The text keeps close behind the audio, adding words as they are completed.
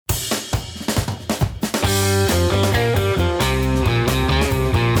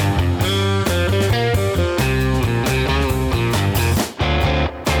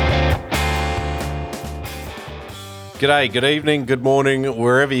G'day, good evening, good morning,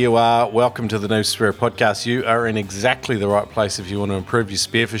 wherever you are. Welcome to the No Spearo Podcast. You are in exactly the right place if you want to improve your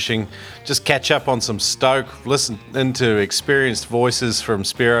spearfishing. Just catch up on some stoke, listen into experienced voices from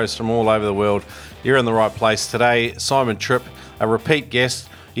spearos from all over the world. You're in the right place. Today, Simon Tripp, a repeat guest.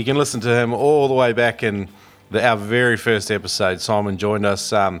 You can listen to him all the way back in our very first episode. Simon joined us.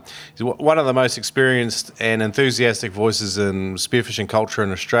 He's one of the most experienced and enthusiastic voices in spearfishing culture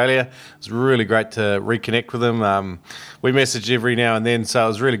in Australia. It's really great to reconnect with him. We message every now and then, so it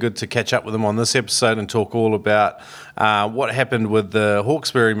was really good to catch up with him on this episode and talk all about what happened with the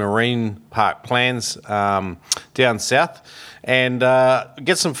Hawkesbury Marine Park plans down south, and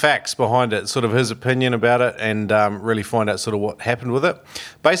get some facts behind it, sort of his opinion about it, and really find out sort of what happened with it.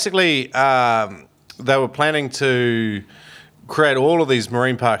 Basically, they were planning to create all of these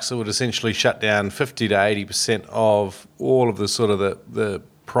marine parks that would essentially shut down 50 to 80% of all of the sort of the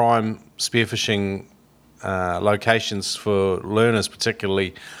prime spearfishing locations for learners,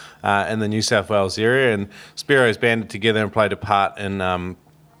 particularly in the New South Wales area. And Spearo's banded together and played a part in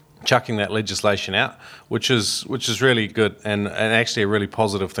chucking that legislation out, which is really good and actually a really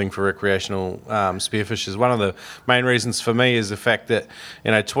positive thing for recreational spearfishers. One of the main reasons for me is the fact that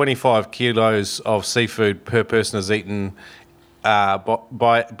 25 kilos of seafood per person is eaten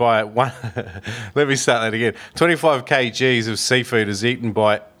by one. Let me start that again. 25 kgs of seafood is eaten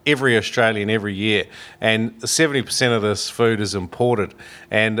by every Australian every year, and 70% of this food is imported,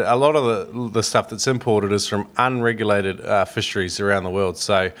 and a lot of the stuff that's imported is from unregulated fisheries around the world.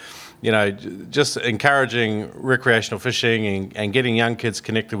 So just encouraging recreational fishing and getting young kids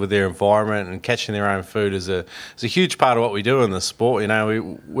connected with their environment and catching their own food is a huge part of what we do in this sport.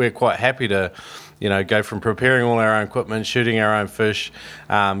 We're quite happy to go from preparing all our own equipment, shooting our own fish,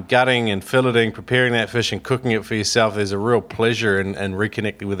 gutting and filleting, preparing that fish and cooking it for yourself. There's a real pleasure in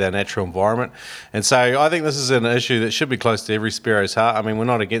reconnecting with our natural environment. And so I think this is an issue that should be close to every spearo's heart. I mean, we're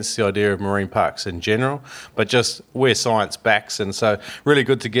not against the idea of marine parks in general, but just where science backs. And so really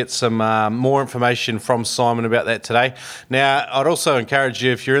good to get some more information from Simon about that today. Now, I'd also encourage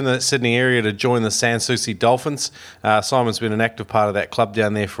you, if you're in the Sydney area, to join the Sans Souci Dolphins. Simon's been an active part of that club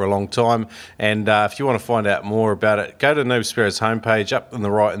down there for a long time. And if you want to find out more about it, go to Noob Spearo's homepage. Up on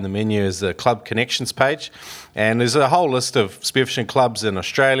the right in the menu is the Club Connections page. And there's a whole list of spearfishing clubs in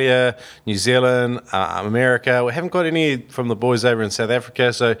Australia, New Zealand, America. We haven't got any from the boys over in South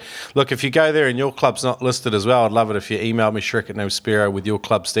Africa. So, look, if you go there and your club's not listed as well, I'd love it if you email me, Shrek at Noob Spearo, with your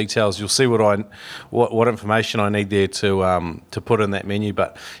club's details. You'll see what information I need there to put in that menu.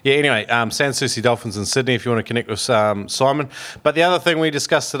 But, yeah, anyway, Sans Souci Dolphins in Sydney if you want to connect with Simon. But the other thing we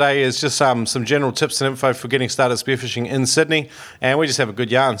discussed today is just some general tips and info for getting started spearfishing in Sydney. And we just have a good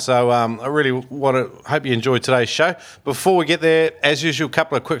yarn. So I really hope you enjoyed today's show. Before we get there, as usual, a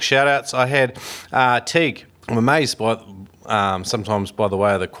couple of quick shout outs. I had Teague. I'm amazed by sometimes by the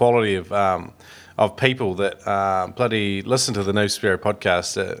way of the quality of people that bloody listen to the No Spearo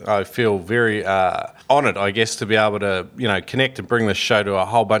podcast. I feel very honoured, I guess, to be able to connect and bring this show to a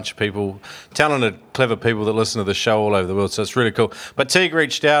whole bunch of people, talented, clever people that listen to the show all over the world. So it's really cool. But Teague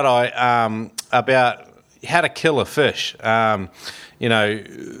reached out about how to kill a fish. I'll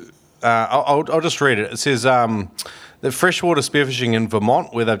just read it. It says the freshwater spearfishing in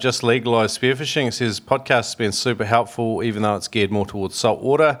Vermont, where they've just legalised spearfishing. It says podcast has been super helpful, even though it's geared more towards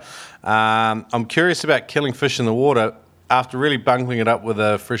saltwater. I'm curious about killing fish in the water. After really bungling it up with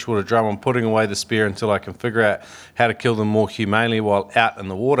a freshwater drum, I'm putting away the spear until I can figure out how to kill them more humanely while out in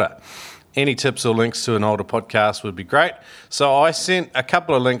the water. Any tips or links to an older podcast would be great. So I sent a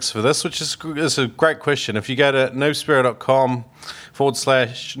couple of links for this, which is a great question. If you go to noobspearo.com/Noob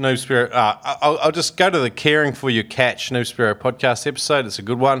Spearo, I'll just go to the Caring for Your Catch Noob Spearo podcast episode. It's a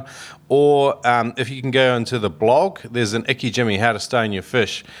good one. Or if you can go into the blog, there's an Icky Jimmy, How to Stone Your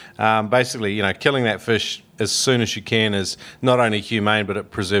Fish. Basically, killing that fish as soon as you can is not only humane, but it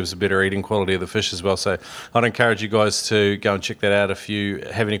preserves a better eating quality of the fish as well. So I'd encourage you guys to go and check that out if you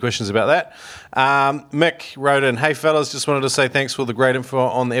have any questions about that. Mick wrote in, hey fellas, just wanted to say thanks for the great info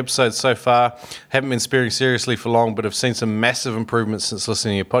on the episode so far. Haven't been spearing seriously for long, but have seen some massive improvements since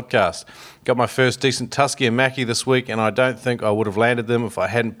listening to your podcast. Got my first decent Tusky and Mackie this week, and I don't think I would have landed them if I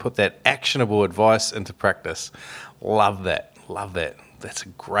hadn't put that actionable advice into practice. Love that. That's a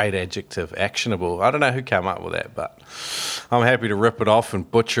great adjective, actionable. I don't know who came up with that, but I'm happy to rip it off and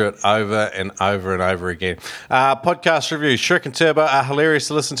butcher it over and over and over again. Podcast review. Shrek and Turbo are hilarious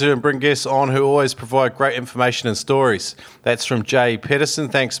to listen to and bring guests on who always provide great information and stories. That's from Jay Pedersen.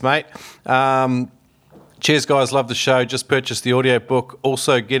 Thanks, mate. Cheers, guys. Love the show. Just purchased the audio book.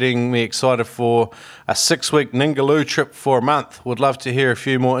 Also getting me excited for a 6-week Ningaloo trip for a month. Would love to hear a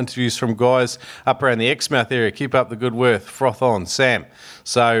few more interviews from guys up around the Exmouth area. Keep up the good work. Froth on, Sam.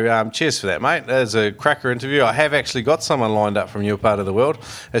 So cheers for that, mate. That's a cracker interview. I have actually got someone lined up from your part of the world.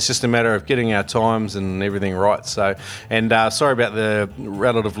 It's just a matter of getting our times and everything right. So, and sorry about the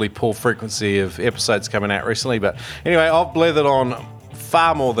relatively poor frequency of episodes coming out recently. But anyway, I've blethered on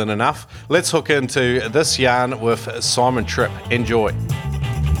far more than enough. Let's hook into this yarn with Simon Tripp. Enjoy.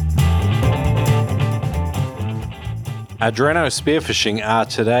 Adreno Spearfishing are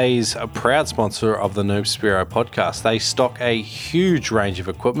today's proud sponsor of the Noob Spearo podcast. They stock a huge range of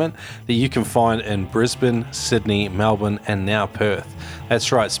equipment that you can find in Brisbane, Sydney, Melbourne, and now Perth. That's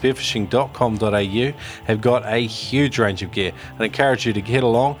right, spearfishing.com.au have got a huge range of gear. I encourage you to get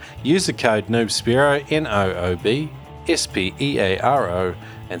along. Use the code NoobSpearo, NOOBSPEARO,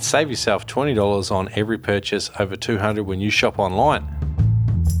 and save yourself $20 on every purchase over $200 when you shop online.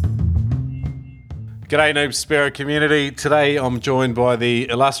 G'day Noob Spearo community. Today I'm joined by the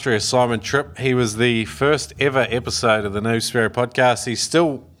illustrious Simon Tripp. He was the first ever episode of the Noob Spearo podcast. He's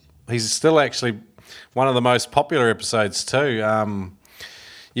still actually one of the most popular episodes too.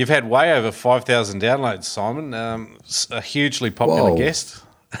 You've had way over 5,000 downloads, Simon. A hugely popular guest.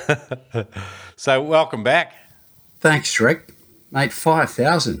 So welcome back. Thanks, Shrek. Mate,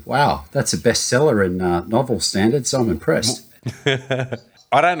 5,000. Wow, that's a bestseller in novel standards. I'm impressed.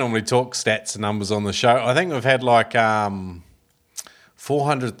 I don't normally talk stats and numbers on the show. I think we've had like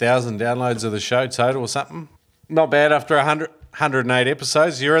 400,000 downloads of the show total or something. Not bad after 108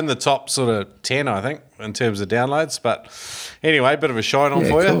 episodes. You're in the top sort of 10, I think, in terms of downloads. But anyway, a bit of a shine on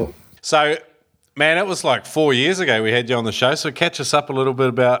for you. So, man, it was like 4 years ago we had you on the show. So catch us up a little bit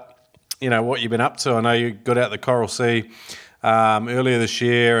about, what you've been up to. I know you got out the Coral Sea earlier this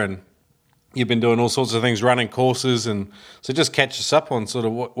year, and you've been doing all sorts of things, running courses, and so just catch us up on sort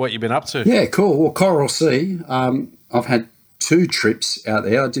of what you've been up to. Yeah, cool. Well, Coral Sea, I've had 2 trips out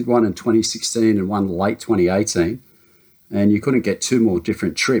there. I did one in 2016 and one late 2018, and you couldn't get 2 more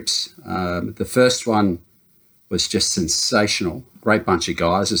different trips. The first one was just sensational. Great bunch of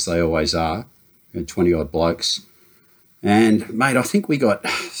guys, as they always are, 20-odd blokes. And, mate, I think we got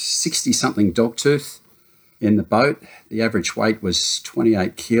 60-something dogtooth in the boat. The average weight was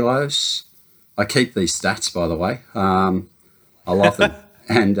 28 kilos. I keep these stats, by the way. I love them.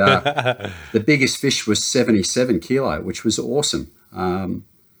 And the biggest fish was 77 kilo, which was awesome. And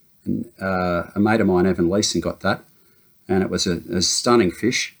a mate of mine, Evan Leeson, got that. And it was a stunning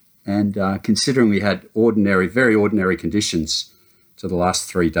fish. And considering we had very ordinary conditions to the last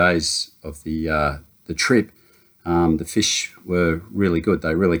 3 days of the trip, the fish were really good.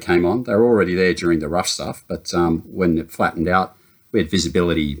 They really came on. They were already there during the rough stuff, but when it flattened out, we had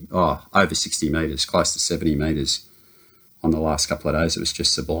visibility over 60 metres, close to 70 metres on the last couple of days. It was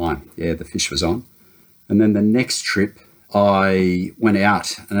just sublime. Yeah, the fish was on. And then the next trip, I went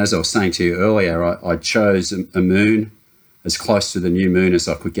out, and as I was saying to you earlier, I chose a moon as close to the new moon as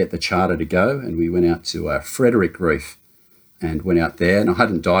I could get the charter to go, and we went out to Frederick Reef and went out there. And I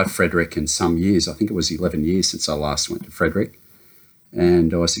hadn't dived Frederick in some years. I think it was 11 years since I last went to Frederick,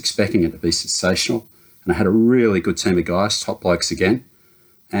 and I was expecting it to be sensational. And I had a really good team of guys, top blokes again,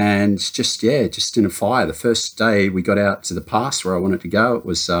 and just in a fire. The first day we got out to the pass where I wanted to go, it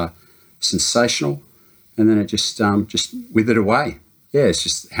was sensational, and then it just withered away. Yeah, it's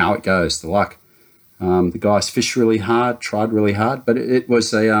just how it goes, the luck. The guys fished really hard, tried really hard, but it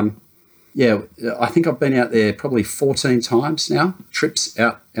was I think I've been out there probably 14 times now, trips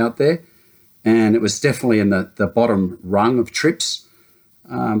out there, and it was definitely in the bottom rung of trips.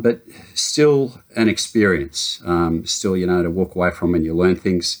 But still an experience, to walk away from and you learn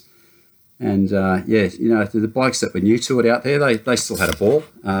things. And, the blokes that were new to it out there, they still had a ball.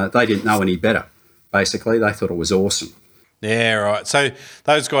 They didn't know any better, basically. They thought it was awesome. Yeah, right. So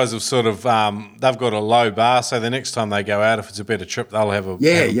those guys have sort of, they've got a low bar, so the next time they go out, if it's a better trip, they'll have a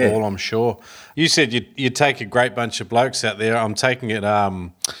ball, I'm sure. You said you take a great bunch of blokes out there. I'm taking it,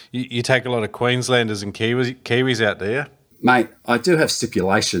 you take a lot of Queenslanders and Kiwis out there. Mate, I do have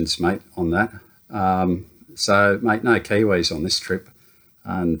stipulations, mate, on that. So, mate, no Kiwis on this trip,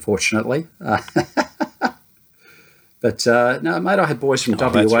 unfortunately. But, no, mate, I had boys from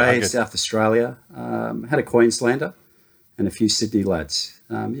WA, South Australia, had a Queenslander and a few Sydney lads.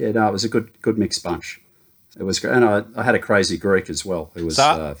 It was a good mixed bunch. It was great. And I had a crazy Greek as well, who was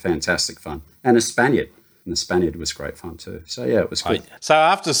fantastic fun. And a Spaniard. And the Spaniard was great fun too. So, yeah, it was good. So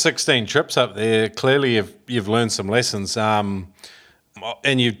after 16 trips up there, clearly you've learned some lessons.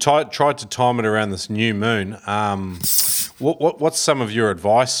 And you tried to time it around this new moon. What's some of your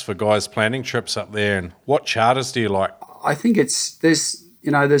advice for guys planning trips up there, and what charters do you like? I think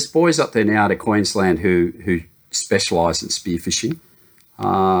there's boys up there now to Queensland who specialise in spearfishing,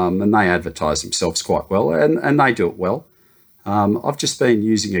 and they advertise themselves quite well, and they do it well. I've just been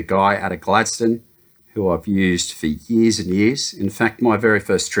using a guy out of Gladstone who I've used for years and years. In fact, my very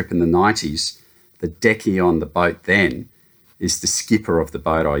first trip in the 90s, the decky on the boat then is the skipper of the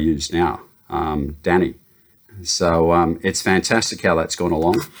boat I use now, Danny. So it's fantastic how that's gone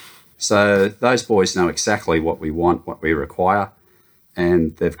along. So those boys know exactly what we want, what we require,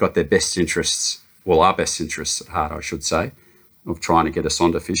 and they've got their best interests, well, our best interests at heart, I should say, of trying to get us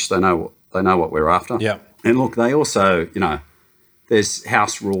onto fish. They know what we're after. Yeah. And look, they also, there's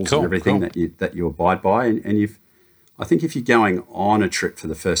house rules and everything that you abide by, and I think if you're going on a trip for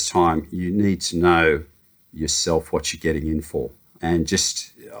the first time, you need to know yourself what you're getting in for. And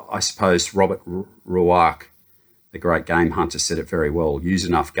just, I suppose Robert Ruark, the great game hunter, said it very well: use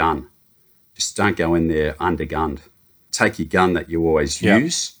enough gun. Just don't go in there undergunned. Take your gun that you always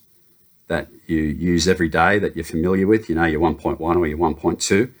use, that you use every day, that you're familiar with, your 1.1 or your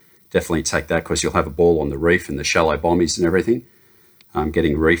 1.2. Definitely take that, because you'll have a ball on the reef and the shallow bombies and everything,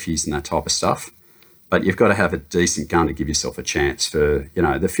 getting reefies and that type of stuff. But you've got to have a decent gun to give yourself a chance for,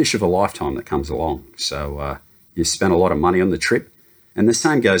 the fish of a lifetime that comes along. So you spend a lot of money on the trip. And the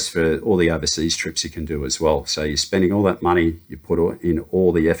same goes for all the overseas trips you can do as well. So you're spending all that money, you put in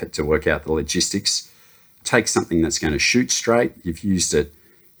all the effort to work out the logistics. Take something that's going to shoot straight. You've used it,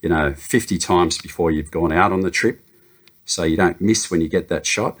 50 times before you've gone out on the trip, so you don't miss when you get that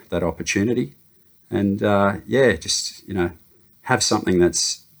shot, that opportunity. And just have something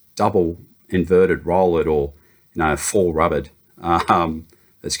that's double inverted, roll it, or full rubbered,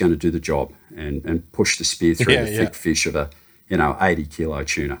 that's going to do the job and push the spear through the thick fish of a 80 kilo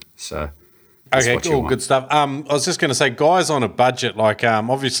tuna. So okay, cool, good stuff. I was just going to say, guys on a budget, like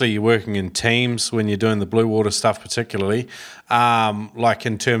obviously you're working in teams when you're doing the blue water stuff, particularly. Like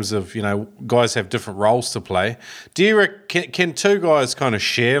in terms of guys have different roles to play. Do you can two guys kind of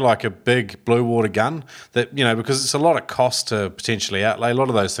share like a big blue water gun that because it's a lot of cost to potentially outlay. A lot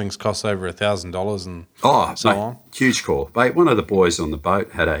of those things cost over $1,000 and so on. Huge call, mate. One of the boys on the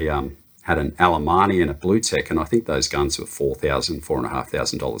boat had an Alemani and a Blue Tech, and I think those guns were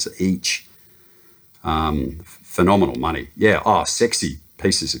 $4,500 each. Phenomenal money. Yeah. Sexy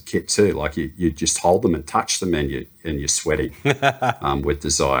pieces of kit too. Like you just hold them and touch them, and you're sweating with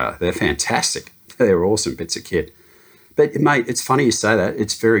desire. They're fantastic. They're awesome bits of kit. But mate, it's funny you say that.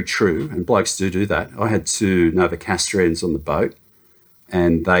 It's very true, and blokes do that. I had two Novocastrians on the boat,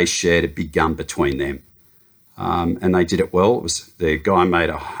 and they shared a big gun between them, and they did it well. It was the guy made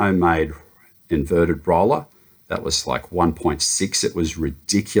a homemade inverted roller. That was like 1.6. It was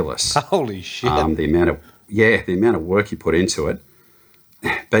ridiculous. Holy shit. The amount of work you put into it.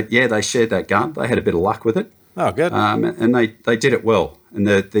 But yeah, they shared that gun. They had a bit of luck with it. Oh, good. And they did it well. And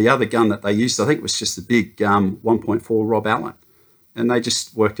the other gun that they used, I think, was just the big 1.4 Rob Allen. And they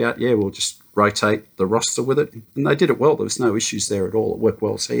just worked out, we'll just rotate the roster with it. And they did it well. There was no issues there at all. It worked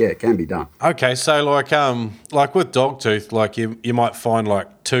well. So, it can be done. Okay, so like with Dogtooth, like you might find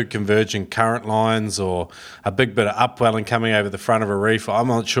like two converging current lines or a big bit of upwelling coming over the front of a reef. I'm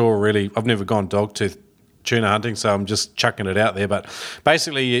not sure really. I've never gone Dogtooth tuna hunting, so I'm just chucking it out there. But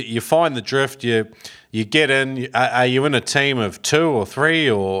basically you find the drift, you get in. Are you in a team of 2 or 3,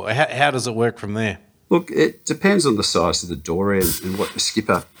 or how does it work from there? Look, it depends on the size of the dory and what the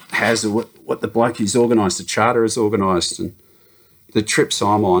skipper has, or what the bloke who's organised the charter has organised. And the trips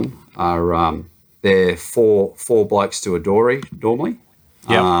I'm on are they're four blokes to a dory normally,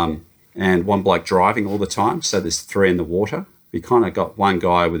 and one bloke driving all the time. So there's 3 in the water. We kind of got one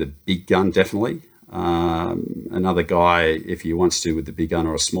guy with a big gun, definitely. Another guy, if he wants to, with the big gun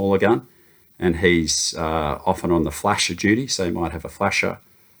or a smaller gun, and he's often on the flasher duty, so he might have a flasher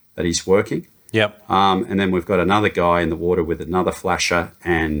that he's working. Yep. And then we've got another guy in the water with another flasher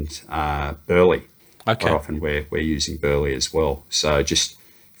and burley. Okay. Quite often we're using burley as well. So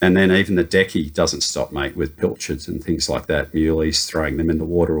and then even the decky doesn't stop, mate, with pilchards and things like that. Muleys, throwing them in the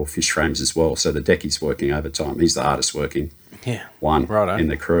water, or fish frames as well. So the decky's working overtime. He's the hardest working one in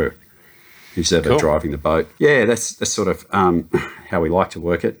the crew who's ever driving the boat. Yeah, that's sort of how we like to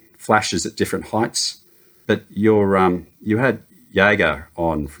work it. Flashes at different heights. But you had Jaeger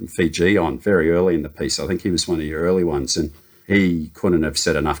on from Fiji on very early in the piece. I think he was one of your early ones, and he couldn't have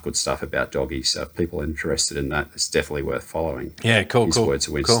said enough good stuff about doggy. So if people are interested in that, it's definitely worth following. Yeah, cool. His words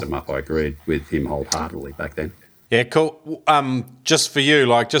of wisdom up. I agreed with him wholeheartedly back then. Yeah, cool. Just for you,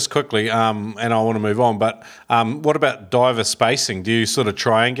 like just quickly, and I want to move on, but what about diver spacing? Do you sort of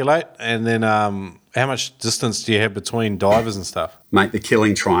triangulate? And then how much distance do you have between divers and stuff? Mate, the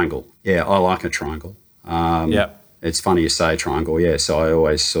killing triangle. Yeah, I like a triangle. Yeah. It's funny you say triangle, yeah. So I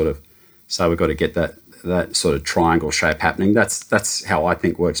always sort of say we've got to get that sort of triangle shape happening. That's how I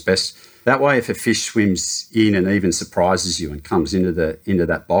think works best. That way, if a fish swims in and even surprises you and comes into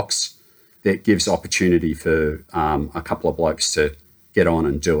that box, that gives opportunity for a couple of blokes to get on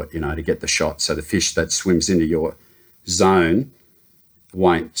and do it, to get the shot. So the fish that swims into your zone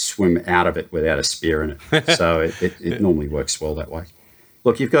won't swim out of it without a spear in it. So it normally works well that way.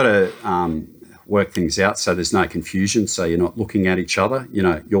 Look, you've got to work things out so there's no confusion, so you're not looking at each other,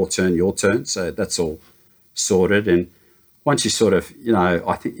 your turn. So that's all sorted. And once you sort of,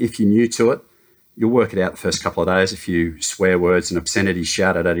 I think if you're new to it, you'll work it out the first couple of days. A few swear words and obscenities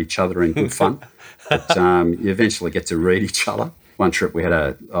shouted at each other in good fun. But you eventually get to read each other. One trip we had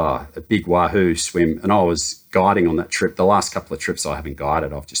a big wahoo swim, and I was guiding on that trip. The last couple of trips I haven't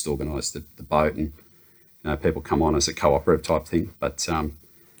guided. I've just organised the boat, and people come on as a cooperative type thing. But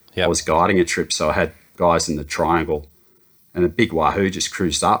I was guiding a trip, so I had guys in the triangle, and a big wahoo just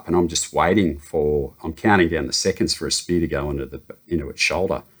cruised up, and I'm just waiting I'm counting down the seconds for a spear to go into its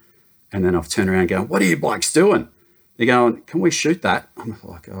shoulder. And then I've turned around going, what are you blokes doing? They're going, can we shoot that? I'm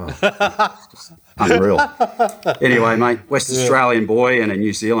like, just unreal. Anyway, mate, West Australian boy and a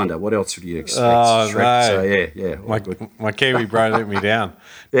New Zealander. What else would you expect? Oh, no. So, yeah. My Kiwi bro let me down.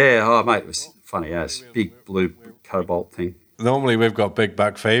 Yeah, mate, it was funny as. Big blue cobalt thing. Normally we've got big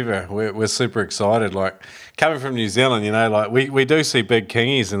buck fever. We're super excited. Like coming from New Zealand, like we do see big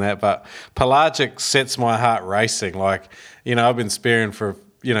kingies and that, but pelagic sets my heart racing. Like, I've been spearing for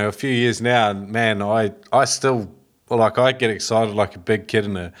a few years now, and man, I still I get excited like a big kid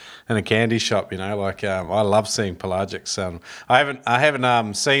in a candy shop. I love seeing pelagics. I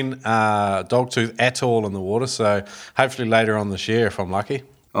haven't seen dogtooth at all in the water, so hopefully later on this year if I'm lucky.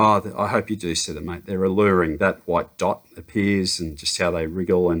 Oh, I hope you do see them, mate. They're alluring. That white dot appears, and just how they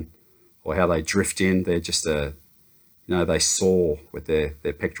wriggle or how they drift in. They're just they soar with their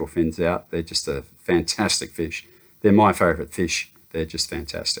pectoral fins out. They're just a fantastic fish. They're my favourite fish. They're just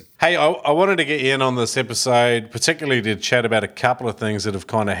fantastic. Hey, I wanted to get you in on this episode, particularly to chat about a couple of things that have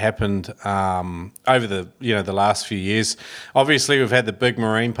kind of happened over the last few years. Obviously, we've had the big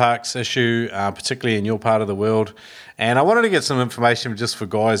marine parks issue, particularly in your part of the world, and I wanted to get some information just for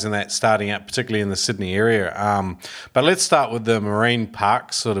guys in that starting out, particularly in the Sydney area. But let's start with the marine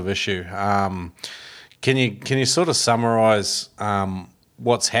parks sort of issue. Can you sort of summarise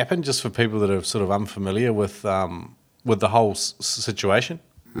what's happened, just for people that are sort of unfamiliar with the whole situation?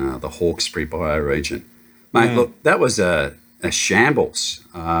 The Hawkesbury bioregion. Mate, look, that was a shambles.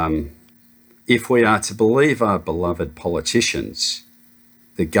 If we are to believe our beloved politicians,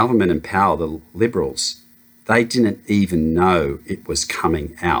 the government in power, the Liberals, they didn't even know it was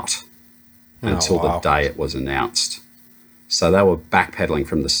coming out until the day it was announced. So they were backpedaling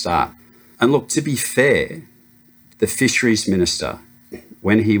from the start. And look, to be fair, the Fisheries Minister,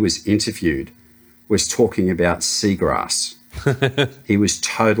 when he was interviewed, was talking about seagrass. He was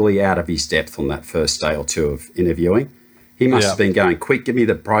totally out of his depth on that first day or two of interviewing. He must have been going, quick, give me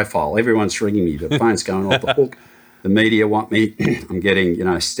the profile. Everyone's ringing me. The phone's going off the hook. The media want me. I'm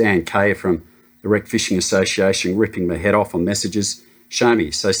getting, Stan Kay from the Wreck Fishing Association ripping my head off on messages. Show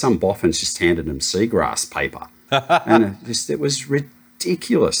me. So some boffins just handed him seagrass paper. And it was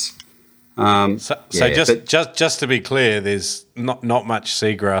ridiculous. Just to be clear, there's not much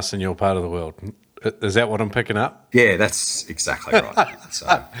seagrass in your part of the world. Is that what I'm picking up? Yeah, that's exactly right.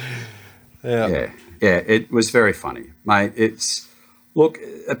 So, yeah, it was very funny, mate.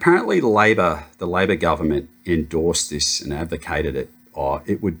 Apparently the Labor government endorsed this and advocated it.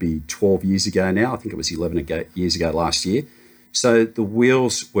 It would be 12 years ago now. I think it was 11 years ago last year. So the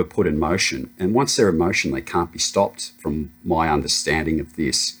wheels were put in motion, and once they're in motion, they can't be stopped, from my understanding of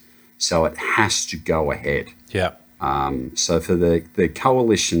this. So it has to go ahead. Yeah. So for the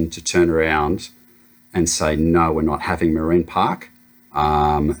coalition to turn around and say, no, we're not having Marine Park,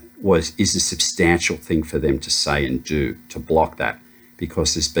 is a substantial thing for them to say and do, to block that,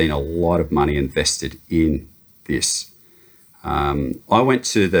 because there's been a lot of money invested in this. I went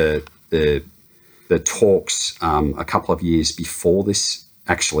to the talks a couple of years before this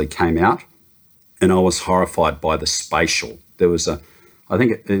actually came out, and I was horrified by the spatial. There was I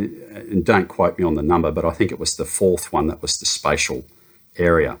think, and don't quote me on the number, but I think it was the fourth one that was the spatial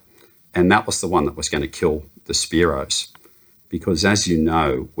area. And that was the one that was going to kill the Spearos, because, as you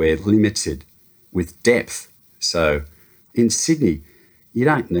know, we're limited with depth. So in Sydney, you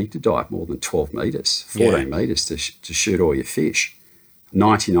don't need to dive more than 12 metres, 14 metres to shoot all your fish.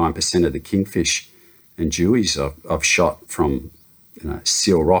 99% of the kingfish and dewies I've shot from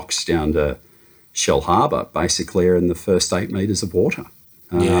Seal Rocks down to Shell Harbour basically are in the first 8 metres of water.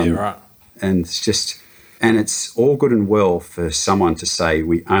 Right. And it's all good and well for someone to say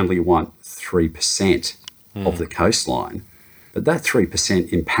we only want 3% of the coastline, but that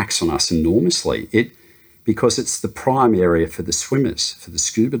 3% impacts on us enormously. Because it's the prime area for the swimmers, for the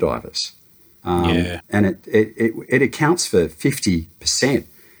scuba divers. And it accounts for 50%.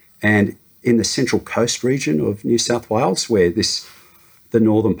 And in the Central Coast region of New South Wales, where the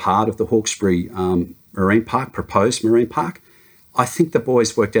northern part of the Hawkesbury Marine Park, proposed marine park, I think the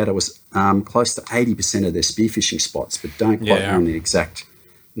boys worked out it was close to 80% of their spearfishing spots, but don't quote me on the exact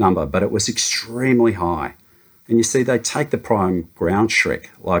number. But it was extremely high. And you see, they take the prime ground shrek,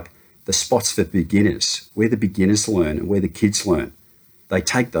 like the spots for beginners, where the beginners learn and where the kids learn. They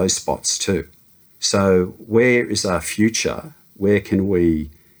take those spots too. So where is our future? Where can we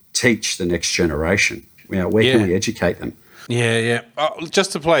teach the next generation? Where can we educate them?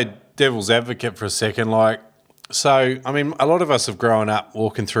 Just to play devil's advocate for a second, so, I mean, a lot of us have grown up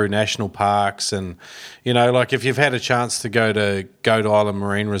walking through national parks and, if you've had a chance to go to Goat Island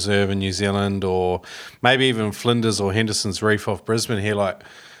Marine Reserve in New Zealand or maybe even Flinders or Henderson's Reef off Brisbane here,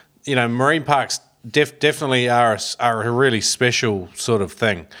 marine parks definitely are a really special sort of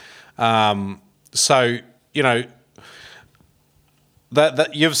thing.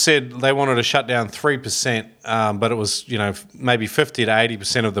 That you've said they wanted to shut down 3%, but it was, maybe 50 to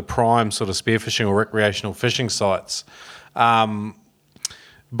 80% of the prime sort of spearfishing or recreational fishing sites. But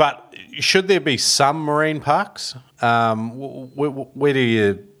should there be some marine parks? Where do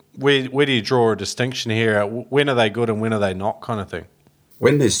you draw a distinction here? When are they good and when are they not, kind of thing?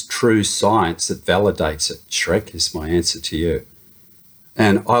 When there's true science that validates it, Shrek, is my answer to you.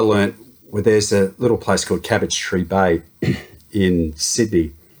 And I learnt there's a little place called Cabbage Tree Bay in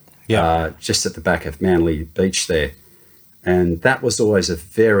Sydney, just at the back of Manly Beach there. And that was always a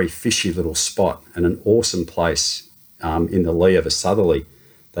very fishy little spot and an awesome place in the lee of a southerly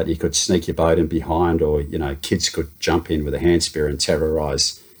that you could sneak your boat in behind, or, kids could jump in with a hand spear and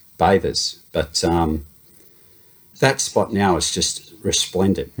terrorise bathers. But that spot now is just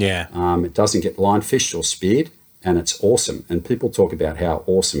resplendent. It doesn't get line fished or speared, and it's awesome. And people talk about how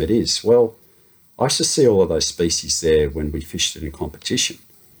awesome it is. Well, I used to see all of those species there when we fished in a competition.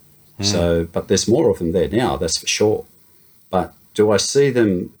 So, but there's more of them there now, that's for sure. But do I see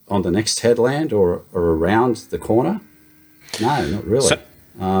them on the next headland or around the corner? No, not really.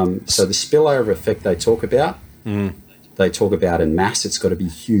 So the spillover effect they talk about in mass, it's got to be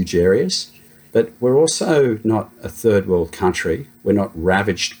huge areas. But we're also not a third world country. We're not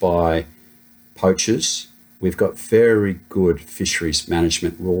ravaged by poachers. We've got very good fisheries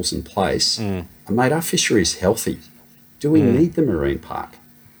management rules in place. And mate, our fishery is healthy. Do we need the marine park?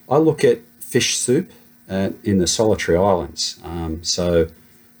 I look at fish soup in the Solitary Islands.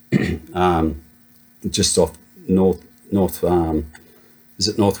 Just off is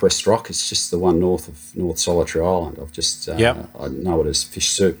it Northwest Rock? It's just the one north of North Solitary Island. I know it as fish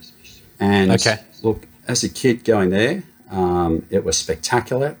soup. And look, as a kid going there, it was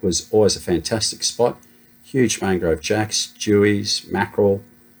spectacular. It was always a fantastic spot. Huge mangrove jacks, dewies, mackerel.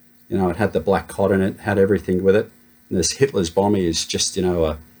 It had the black cod in it, had everything with it. And this Hitler's Bommy is just,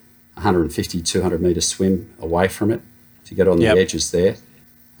 a 150, 200 metre swim away from it to get on the edges there.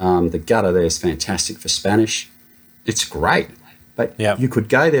 The gutter there is fantastic for Spanish. It's great. But you could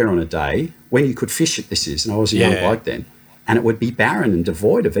go there on a day when you could fish it, and I was a young bloke then, and it would be barren and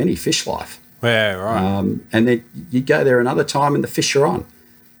devoid of any fish life. Yeah, right. And then you go there another time and the fish are on.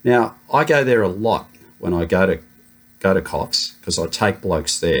 Now, I go there a lot when I go to Cox, because I take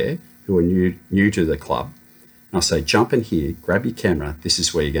blokes there who are new to the club, and I say, jump in here, grab your camera, this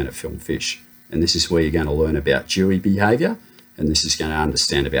is where you're going to film fish, and this is where you're going to learn about dewey behaviour, and this is going to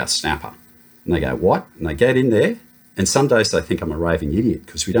understand about snapper. And they go, what? And they get in there, and some days they think I'm a raving idiot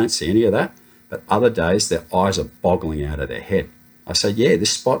because we don't see any of that, but other days their eyes are boggling out of their head. I say,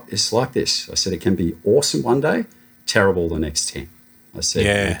 this spot is like this. I said, it can be awesome one day, terrible the next 10. I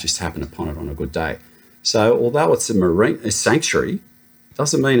said, you just happen upon it on a good day. So although it's a sanctuary,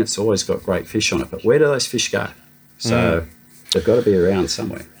 doesn't mean it's always got great fish on it. But where do those fish go? So they've got to be around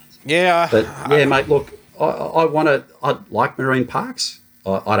somewhere. Yeah. But mate, look, I like marine parks.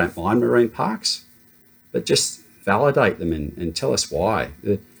 I don't mind marine parks, but just validate them and tell us why.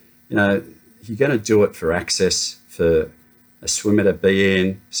 You're going to do it for access, for a swimmer to be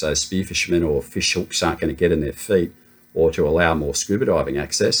in, so spearfishermen or fish hooks aren't going to get in their feet, or to allow more scuba diving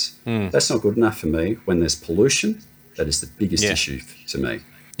access. That's not good enough for me when there's pollution that is the biggest Yeah. issue to me.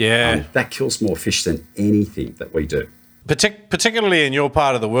 Yeah. That kills more fish than anything that we do. Particularly in your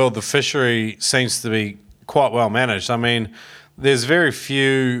part of the world, the fishery seems to be quite well managed. I mean, there's very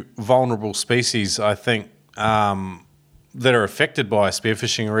few vulnerable species, I think, that are affected by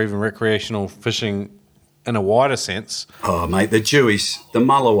spearfishing or even recreational fishing in a wider sense. Oh, mate, the Jewies, the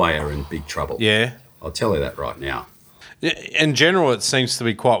mulloway are in big trouble. Yeah. I'll tell you that right now. In general, it seems to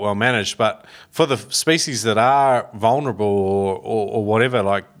be quite well managed, but for the species that are vulnerable or whatever,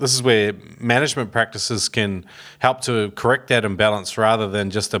 like this is where management practices can help to correct that imbalance rather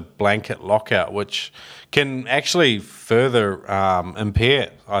than just a blanket lockout, which can actually further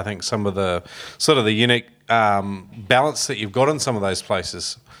impair, I think, some of the sort of the unique balance that you've got in some of those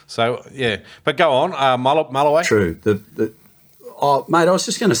places. So, yeah. But go on, Mulloway. True. Oh, mate, I was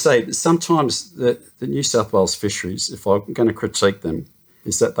just going to say that sometimes the New South Wales fisheries, if I'm going to critique them,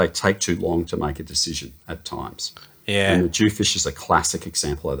 is that they take too long to make a decision at times. Yeah. And the Jewfish is a classic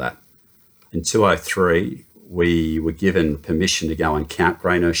example of that. In 2003, we were given permission to go and count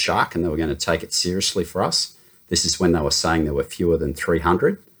grey nurse shark, and they were going to take it seriously for us. This is when they were saying there were fewer than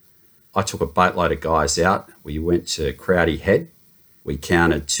 300. I took a boatload of guys out. We went to Crowdy Head. We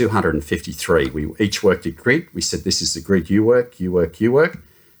counted 253. We each worked a grid. We said, this is the grid you work, you work, you work.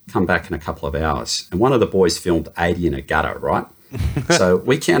 Come back in a couple of hours. And one of the boys filmed 80 in a gutter, right? So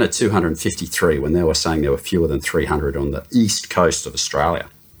we counted 253 when they were saying there were fewer than 300 on the east coast of Australia.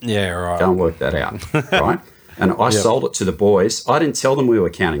 Yeah, right. Go and work that out, right? And I sold it to the boys. I didn't tell them we were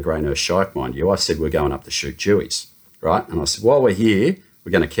counting grey nurse shark, mind you. I said we're going up to shoot Jewies, right? And I said, while we're here,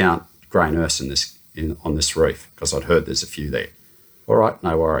 we're going to count grey nurse on this reef because I'd heard there's a few there. All right,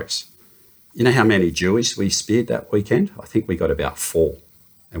 no worries. You know how many Jewies we speared that weekend? I think we got about 4,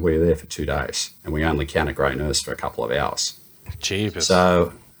 and we were there for 2 days, and we only counted grey nurse for a couple of hours. Jeepers.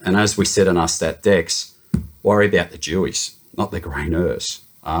 So, and as we said in our stat decks, worry about the Jewies, not the grey nurse.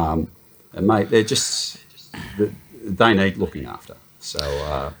 And mate, they're just, they need looking after.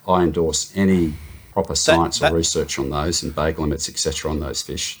 So I endorse any proper science or research on those and bag limits, etc. on those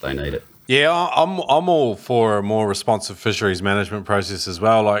fish. They need it. Yeah, I'm all for a more responsive fisheries management process as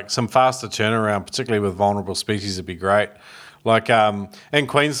well. Like some faster turnaround, particularly with vulnerable species, would be great. Like in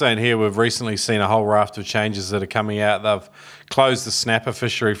Queensland here, we've recently seen a whole raft of changes that are coming out. They've closed the snapper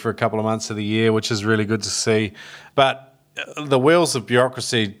fishery for a couple of months of the year, which is really good to see. But the wheels of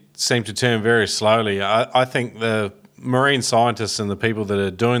bureaucracy seem to turn very slowly. I think the marine scientists and the people that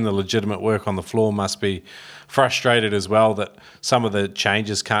are doing the legitimate work on the floor must be frustrated as well that some of the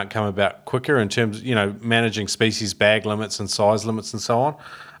changes can't come about quicker in terms of, managing species bag limits and size limits and so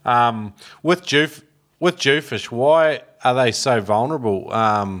on. With jewfish, why are they so vulnerable?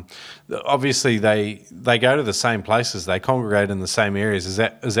 Obviously, they go to the same places, they congregate in the same areas. Is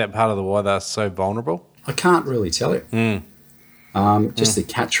that part of the why they're so vulnerable? I can't really tell you. Just the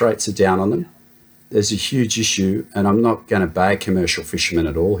catch rates are down on them. There's a huge issue, and I'm not going to bag commercial fishermen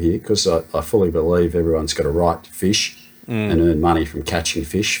at all here because I fully believe everyone's got a right to fish and earn money from catching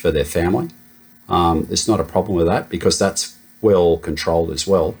fish for their family. There's not a problem with that because that's well controlled as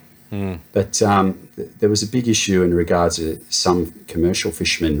well. But there was a big issue in regards to some commercial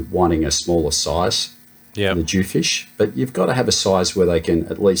fishermen wanting a smaller size for the jewfish, but you've got to have a size where they can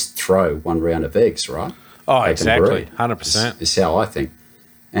at least throw one round of eggs, right? Oh, exactly, 100%. Is how I think.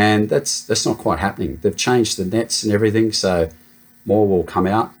 And that's not quite happening. They've changed the nets and everything, so more will come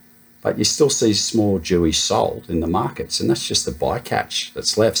out. But you still see small Jewies sold in the markets, and that's just the bycatch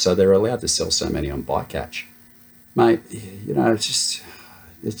that's left. So they're allowed to sell so many on bycatch. Mate,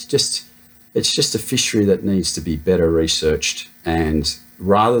 it's just a fishery that needs to be better researched. And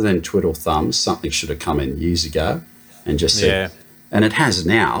rather than twiddle thumbs, something should have come in years ago and just said, and it has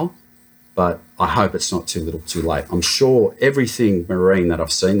now, but I hope it's not too little too late. I'm sure everything marine that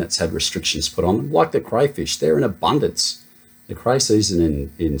I've seen that's had restrictions put on them, like the crayfish, they're in abundance. The cray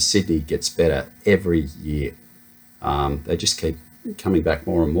season in Sydney gets better every year. They just keep coming back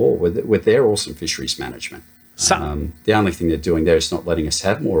more and more with their awesome fisheries management. The only thing they're doing there is not letting us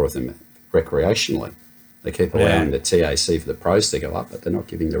have more of them recreationally. They keep allowing the TAC for the pros to go up, but they're not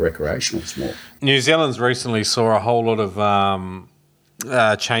giving the recreationals more. New Zealand's recently saw a whole lot of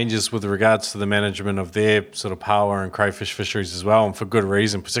changes with regards to the management of their sort of power and crayfish fisheries as well, and for good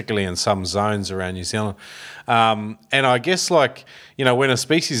reason, particularly in some zones around New Zealand. And I guess when a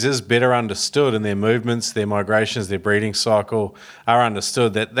species is better understood and their movements, their migrations, their breeding cycle are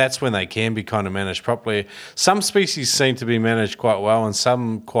understood, that's when they can be kind of managed properly. Some species seem to be managed quite well and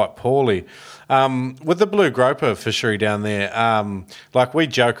some quite poorly. With the blue groper fishery down there, we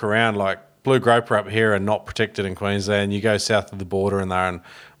joke around blue groper up here are not protected in Queensland. You go south of the border and they're in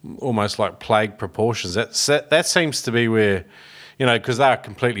almost like plague proportions. That seems to be where, because they are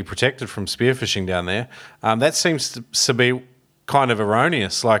completely protected from spearfishing down there. That seems to be kind of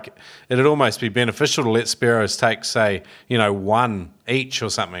erroneous. Like, it'd almost be beneficial to let sparrows take, say, one each or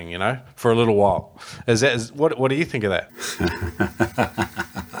something, for a little while. What do you think of that?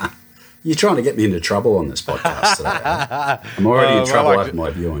 You're trying to get me into trouble on this podcast today. Huh? I'm already in trouble over my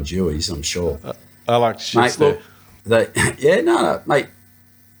view on Deweys, I'm sure. I like to shoot there. Look, mate.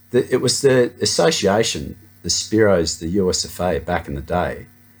 It was the association, the Spiros, the USFA back in the day,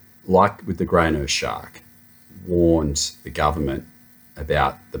 like with the grey nurse shark, warned the government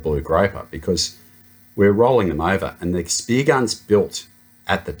about the blue groper because we're rolling them over. And the spear guns built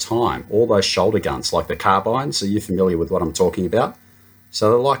at the time, all those shoulder guns, like the carbines, are you familiar with what I'm talking about? So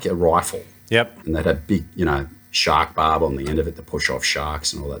they're like a rifle. Yep. And they'd have big, shark barb on the end of it to push off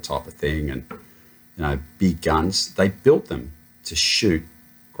sharks and all that type of thing. And, big guns. They built them to shoot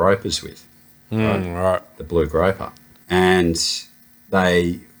gropers with. Right. The blue groper. And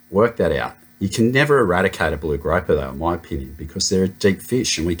they worked that out. You can never eradicate a blue groper, though, in my opinion, because they're a deep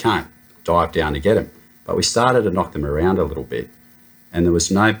fish and we can't dive down to get them. But we started to knock them around a little bit. And there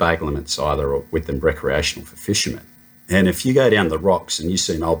was no bag limits either with them recreational for fishermen. And if you go down the rocks and you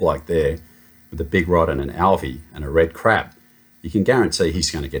see an old bloke there with a big rod and an alvey and a red crab, you can guarantee he's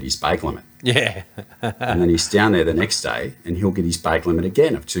going to get his bag limit. Yeah. And then he's down there the next day and he'll get his bag limit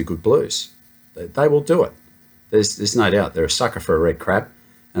again of 2 good blues. They will do it. There's no doubt. They're a sucker for a red crab.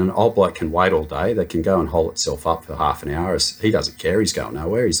 And an old bloke can wait all day. They can go and hold itself up for half an hour. He doesn't care. He's going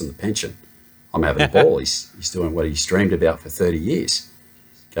nowhere. He's on the pension. I'm having a ball. He's doing what he's dreamed about for 30 years.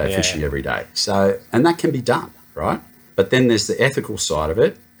 Go fishing every day. So, and that can be done, right? But then there's the ethical side of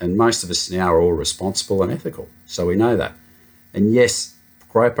it, and most of us now are all responsible and ethical, so we know that. And yes,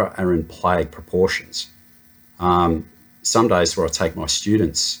 groper are in plague proportions. Some days where I take my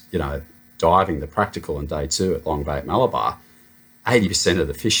students, diving the practical on day 2 at Long Bay at Malabar, 80% of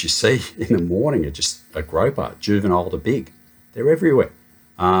the fish you see in the morning are just a groper, juvenile to big. They're everywhere.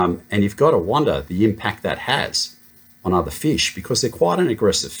 And you've got to wonder the impact that has on other fish because they're quite an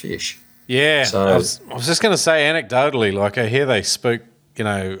aggressive fish. Yeah, so, I was just going to say anecdotally, like I hear they spook,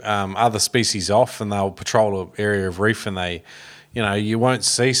 other species off and they'll patrol an area of reef and they, you won't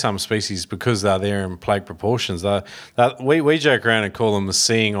see some species because they're there in plague proportions. We joke around and call them the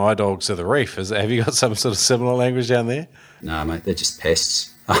seeing eye dogs of the reef. Have you got some sort of similar language down there? No, mate, they're just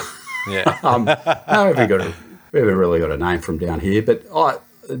pests. Yeah. We haven't really got a name from down here, but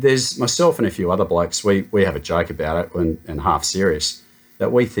there's myself and a few other blokes, we have a joke about it and half serious,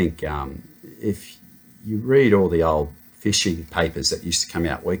 that we think if you read all the old fishing papers that used to come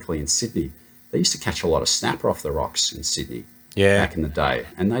out weekly in Sydney, they used to catch a lot of snapper off the rocks in Sydney back in the day,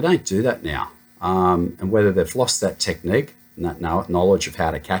 and they don't do that now. And whether they've lost that technique and that knowledge of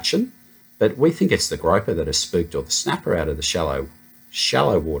how to catch them, but we think it's the groper that has spooked all the snapper out of the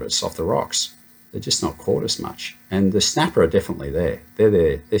shallow waters off the rocks. They're just not caught as much. And the snapper are definitely there. They're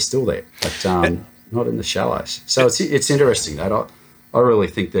there. They're still there, but not in the shallows. So it's interesting that I really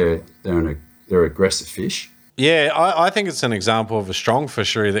think they're aggressive fish. Yeah, I think it's an example of a strong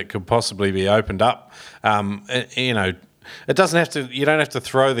fishery that could possibly be opened up. It doesn't have to. You don't have to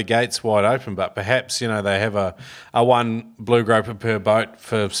throw the gates wide open, but perhaps they have a one blue groper per boat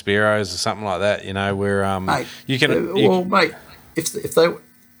for sparrows or something like that. Where mate, you can. Mate,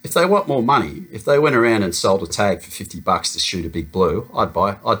 if they want more money, if they went around and sold a tag for $50 to shoot a big blue, I'd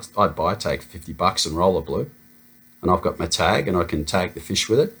buy a tag for $50 and roll a blue, and I've got my tag and I can tag the fish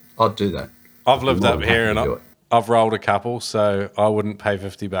with it. I'd do that. I've lived up here and I've rolled a couple, so I wouldn't pay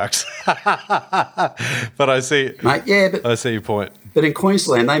 $50. But I see, mate. Yeah, but I see your point. But in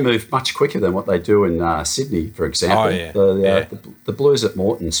Queensland, they move much quicker than what they do in Sydney, for example. Oh, yeah. The blues at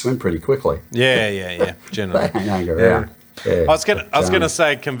Moreton swim pretty quickly. Yeah. Generally, they hang around. Yeah. I was going to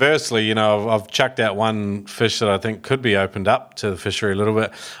say conversely, I've chucked out one fish that I think could be opened up to the fishery a little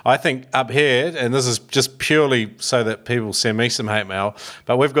bit. I think up here, and this is just purely so that people send me some hate mail,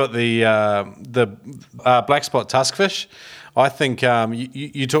 but we've got the black spot tuskfish. I think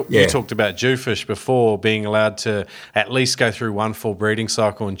you talked about jewfish before being allowed to at least go through one full breeding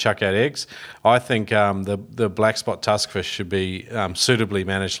cycle and chuck out eggs. I think the black spot tuskfish should be suitably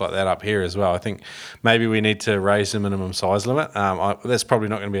managed like that up here as well. I think maybe we need to raise the minimum size limit. That's probably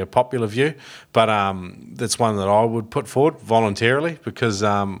not going to be a popular view, but that's one that I would put forward voluntarily because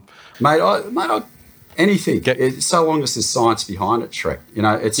anything, so long as there's science behind it, Shrek.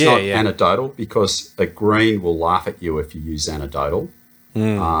 It's not anecdotal because a green will laugh at you if you use anecdotal.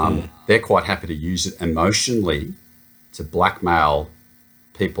 They're quite happy to use it emotionally to blackmail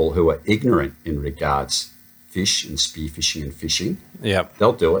people who are ignorant in regards fish and spearfishing and fishing. Yep.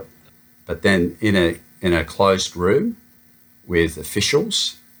 They'll do it. But then in a closed room with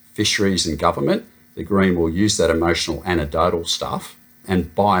officials, fisheries and government, the Green will use that emotional anecdotal stuff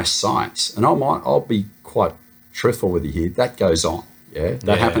and bias science. And I'll be quite truthful with you here. That goes on. Yeah.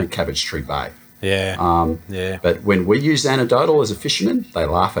 That happened at Cabbage Tree Bay. Yeah. But when we use anecdotal as a fisherman, they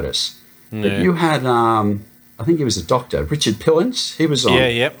laugh at us. Yeah. But you had, I think he was a doctor, Richard Pillins. He was on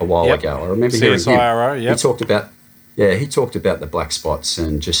a while ago. I remember hearing him. Yep. He talked about the black spots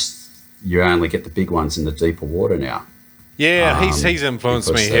and just you only get the big ones in the deeper water now. Yeah, he's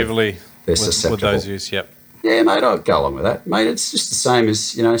influenced me heavily with those views. Yep. Yeah, mate, I'd go along with that. Mate, it's just the same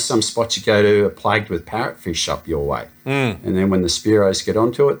as, some spots you go to are plagued with parrotfish up your way. And then when the Spearos get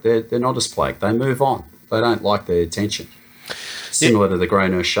onto it, they're not as plagued. They move on. They don't like the attention. Similar to the grey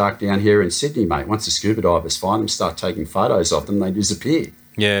nurse shark down here in Sydney, mate. Once the scuba divers find them, start taking photos of them, they disappear.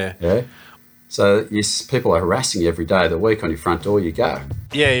 Yeah. Yeah. So, yes, people are harassing you every day of the week on your front door, you go.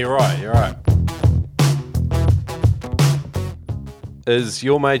 Yeah, you're right. Is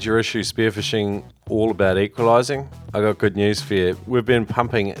your major issue spearfishing all about equalising? I got good news for you. We've been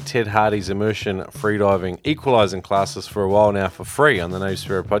pumping Ted Hardy's immersion freediving equalising classes for a while now for free on the Noob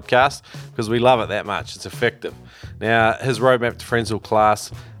Spearo podcast because we love it that much. It's effective. Now, his Roadmap to Frenzal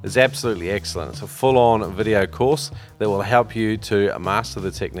class is absolutely excellent. It's a full-on video course that will help you to master the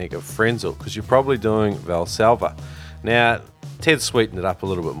technique of Frenzal because you're probably doing Valsalva. Now, Ted sweetened it up a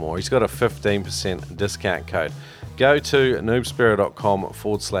little bit more. He's got a 15% discount code. Go to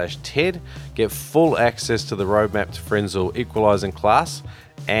noobspearo.com/TED, get full access to the Roadmap to Frenzal equalising class,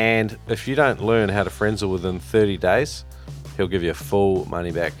 and if you don't learn how to Frenzal within 30 days, he'll give you a full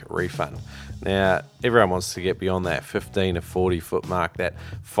money-back refund. Now, everyone wants to get beyond that 15 to 40 foot mark, that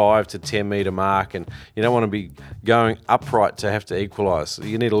 5 to 10 metre mark, and you don't want to be going upright to have to equalise.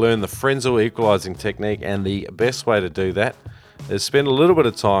 You need to learn the Frenzal equalising technique, and the best way to do that is spend a little bit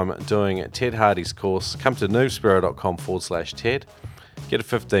of time doing Ted Hardy's course. Come to noobspearo.com/TED, get a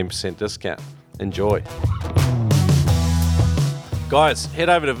 15% discount. Enjoy. Guys, head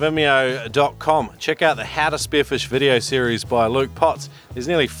over to vimeo.com. Check out the How to Spearfish video series by Luke Potts. There's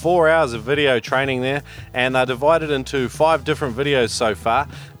nearly 4 hours of video training there, and they're divided into 5 different videos so far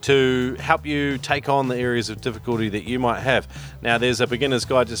to help you take on the areas of difficulty that you might have. Now, there's a beginner's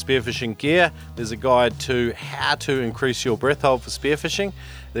guide to spearfishing gear. There's a guide to how to increase your breath hold for spearfishing.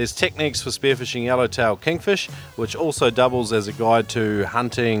 There's techniques for spearfishing yellowtail kingfish, which also doubles as a guide to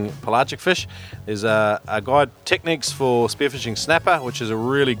hunting pelagic fish. There's a guide, techniques for spearfishing snapper, which is a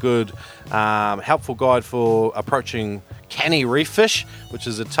really good, helpful guide for approaching canny reef fish, which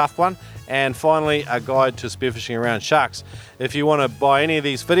is a tough one. And finally, a guide to spearfishing around sharks. If you want to buy any of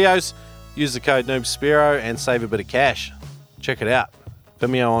these videos, use the code NoobSpearo and save a bit of cash. Check it out.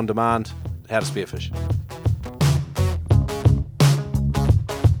 Vimeo on demand, how to spearfish.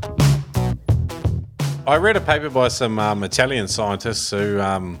 I read a paper by some Italian scientists who,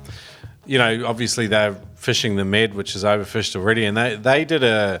 obviously they're fishing the Med, which is overfished already, and they did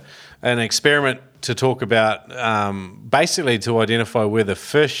an experiment to talk about basically to identify where the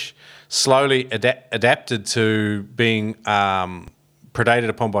fish slowly adapted to being predated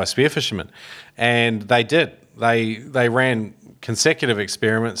upon by spearfishermen, and they did. They ran consecutive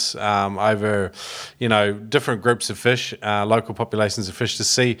experiments over, different groups of fish, local populations of fish, to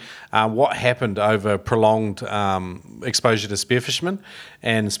see what happened over prolonged exposure to spearfishermen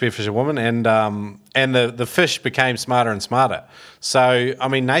and spearfisherwomen, and the fish became smarter and smarter. So, I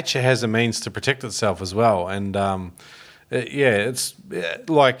mean, nature has a means to protect itself as well, and it's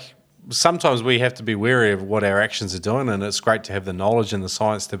like, sometimes we have to be wary of what our actions are doing, and it's great to have the knowledge and the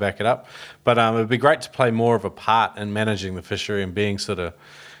science to back it up. But it'd be great to play more of a part in managing the fishery and being sort of,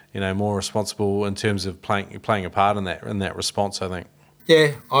 more responsible in terms of playing a part in that response, I think.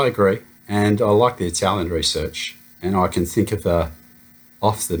 Yeah, I agree. And I like the Italian research. And I can think of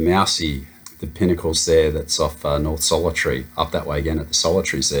off the Mousey, the pinnacles there that's off North Solitary, up that way again at the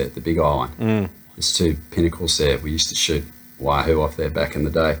Solitaries there, the Big Island. There's 2 pinnacles there. We used to shoot wahoo off there back in the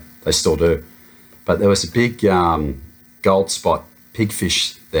day. They still do. But there was a big gold spot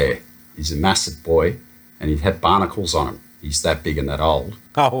pigfish there. He's a massive boy, and he had barnacles on him. He's that big and that old.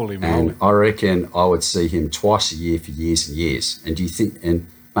 Holy moly. And I reckon I would see him twice a year for years and years. And do you think, and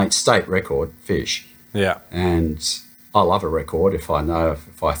mate, state record fish. Yeah. And I love a record. If I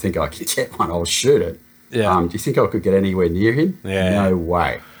think I can get one, I'll shoot it. Yeah. Do you think I could get anywhere near him? Yeah. No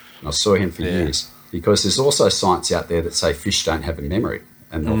way. And I saw him for years. Because there's also science out there that say fish don't have a memory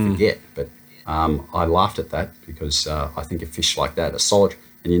and they'll forget. But I laughed at that because I think a fish like that, a solid,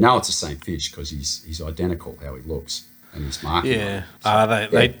 and it's the same fish because he's identical how he looks and his marking. Yeah.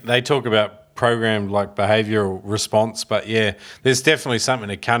 They talk about programmed like behavioural response. But yeah, there's definitely something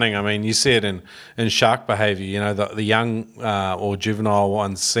to cunning. I mean, you see it in shark behaviour. You know, the young or juvenile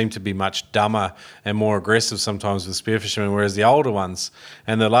ones seem to be much dumber and more aggressive sometimes with spearfishermen, whereas the older ones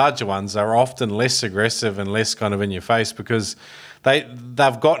and the larger ones are often less aggressive and less kind of in your face because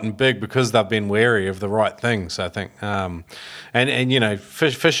they've gotten big because they've been wary of the right things, I think. And you know,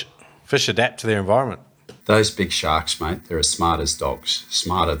 fish adapt to their environment. Those big sharks, mate, they're as smart as dogs,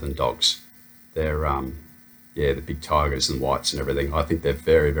 smarter than dogs. They're, the big tigers and whites and everything. I think they're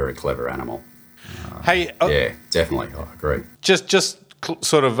very, very clever animal. Yeah, definitely, I agree. Just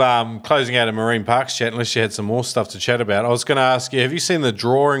sort of closing out a marine parks chat, unless you had some more stuff to chat about, I was going to ask you, have you seen the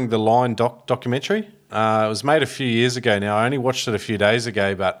Drawing the Line documentary? It was made a few years ago now. I only watched it a few days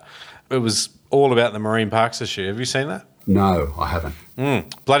ago, but it was all about the marine parks issue. Have you seen that? No, I haven't.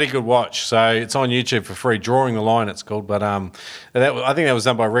 Bloody good watch. So it's on YouTube for free. Drawing the Line, it's called. But I think that was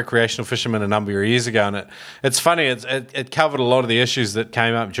done by recreational fishermen a number of years ago, and it's funny. It covered a lot of the issues that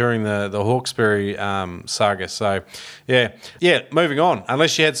came up during the Hawkesbury saga. So yeah. Moving on.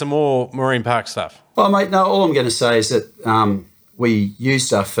 Unless you had some more marine park stuff. Well, mate, no. All I'm going to say is that we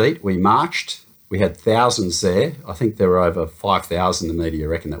used our feet. We marched. We had thousands there. I think there were over 5,000. The media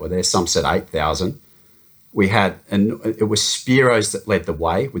reckon that were there. Some said 8,000. We had, and it was Spearos that led the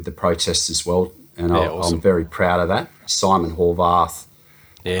way with the protests as well, and awesome. I'm very proud of that. Simon Horvath,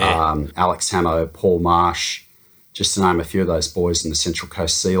 Alex Hamo, Paul Marsh, just to name a few of those boys in the Central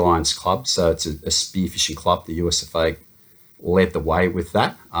Coast Sea Lions Club. So it's a spearfishing club. The USFA led the way with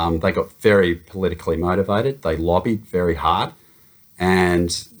that. They got very politically motivated. They lobbied very hard, and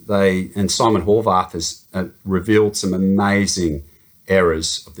Simon Horvath has revealed some amazing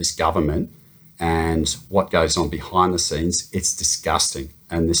errors of this government. And what goes on behind the scenes, it's disgusting.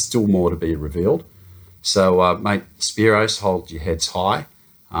 And there's still more to be revealed. So, mate, Spearos, hold your heads high.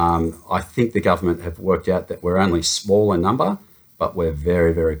 I think the government have worked out that we're only small in number, but we're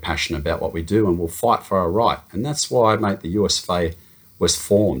very, very passionate about what we do and we'll fight for our right. And that's why, mate, the USFA was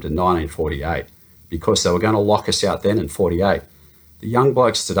formed in 1948, because they were going to lock us out then in 48. The young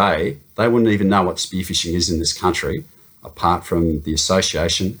blokes today, they wouldn't even know what spearfishing is in this country, apart from the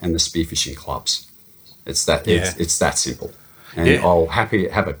association and the spearfishing clubs. It's that it's that simple. And I'll happy to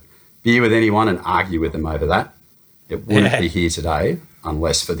have a beer with anyone and argue with them over that. It wouldn't be here today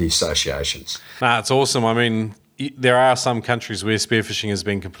unless for the associations. No, it's awesome. I mean, there are some countries where spearfishing has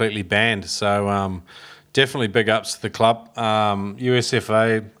been completely banned. So definitely big ups to the club.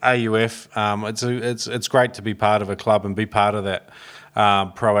 USFA, AUF, it's great to be part of a club and be part of that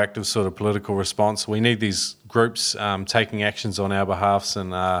proactive sort of political response. We need these groups taking actions on our behalfs,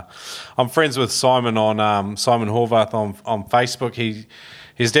 and I'm friends with Simon on Simon Horvath on Facebook.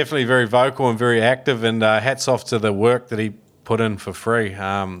 He's definitely very vocal and very active, and hats off to the work that he put in for free.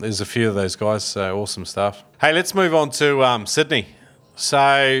 There's a few of those guys, so awesome stuff. Hey, let's move on to Sydney.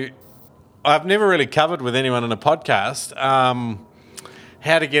 So I've never really covered with anyone in a podcast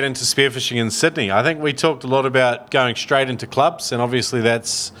how to get into spearfishing in Sydney. I think we talked a lot about going straight into clubs, and obviously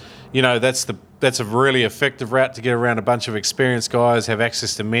that's a really effective route to get around a bunch of experienced guys, have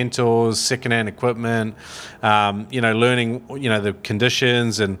access to mentors, secondhand equipment, learning, the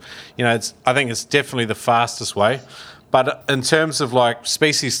conditions, and I think it's definitely the fastest way. But in terms of like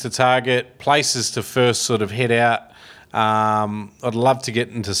species to target, places to first sort of head out, I'd love to get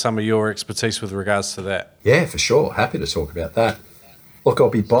into some of your expertise with regards to that. Yeah, for sure. Happy to talk about that. Look,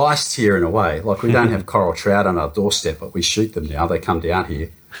 I'll be biased here in a way. Like, we don't have coral trout on our doorstep, but we shoot them now. They come down here.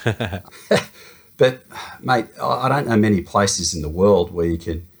 But, mate, I don't know many places in the world where you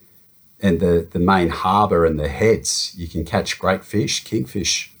can, in the main harbour and the heads, you can catch great fish,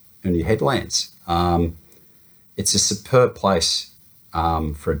 kingfish, in your headlands. It's a superb place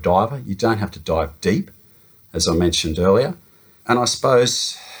for a diver. You don't have to dive deep, as I mentioned earlier. And I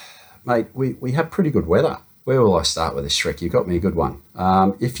suppose, mate, we have pretty good weather. Where will I start with this, Shrek? You got me a good one.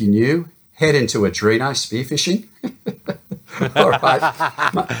 If you're new, head into Adreno spearfishing. All right.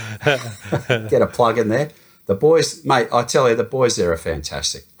 Get a plug in there. The boys, mate, I tell you, the boys there are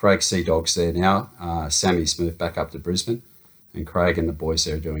fantastic. Craig Sea Dog's there now. Sammy's moved back up to Brisbane. And Craig and the boys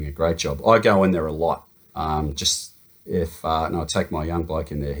there are doing a great job. I go in there a lot. I take my young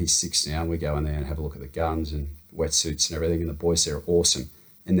bloke in there. He's 6 now. And we go in there and have a look at the guns and wetsuits and everything. And the boys there are awesome.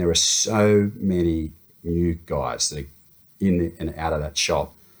 And there are so many new guys that are in and out of that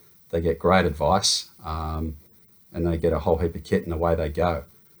shop. They get great advice, and they get a whole heap of kit, and away they go.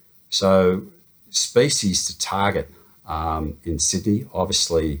 So species to target in Sydney,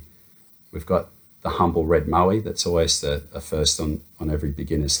 obviously we've got the humble red moe. That's always a first on on every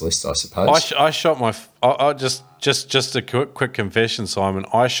beginner's list, I I, suppose. sh- I shot my. I just a quick confession, Simon.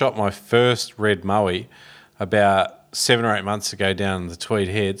 I shot my first red mowie about 7 or 8 months ago down the Tweed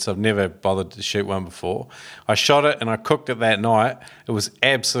Heads. I've never bothered to shoot one before. I shot it and I cooked it that night. It was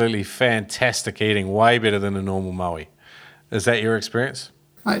absolutely fantastic eating, way better than a normal mowie. Is that your experience?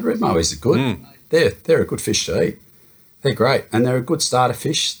 Mate, red mowies are good. They're a good fish to eat. They're great, and they're a good starter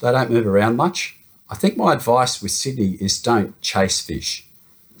fish. They don't move around much. I think my advice with Sydney is don't chase fish.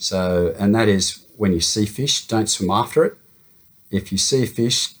 So, and that is when you see fish, don't swim after it. If you see a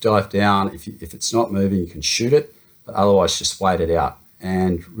fish, dive down. If it's not moving, you can shoot it, but otherwise just wait it out.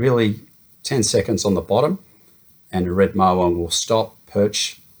 And really, 10 seconds on the bottom, and a red moa will stop,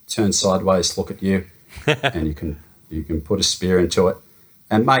 perch, turn sideways, look at you, and you can put a spear into it.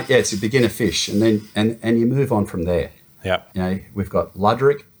 And mate, yeah, it's a beginner fish, and then and you move on from there. Yeah. You know, we've got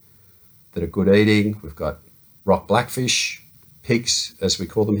luderick that are good eating. We've got rock blackfish, pigs, as we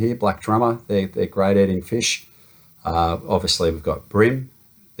call them here, black drummer. They're great eating fish. Obviously, we've got bream.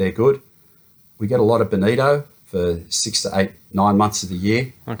 They're good. We get a lot of bonito for 6 to 8, 9 months of the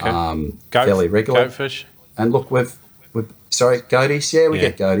year. Okay. Fairly regular. Goatfish. And look, goaties. Yeah, we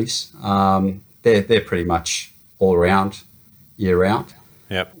get goaties. They're pretty much all around, year round.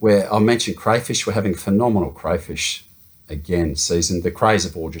 Yep. Where I mentioned crayfish, we're having phenomenal crayfish again season. The crays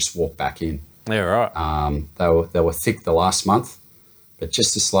have all just walked back in. Yeah, right. They were thick the last month, but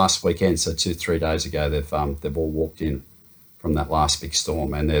just this last weekend, so 2-3 days ago, they've all walked in from that last big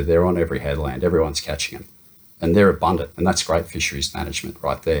storm, and they're on every headland. Everyone's catching them, and they're abundant, and that's great fisheries management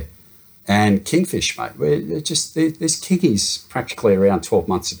right there. And kingfish, mate, there's kingies practically around 12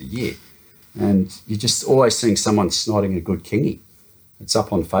 months of the year, and you're just always seeing someone snotting a good kingie. It's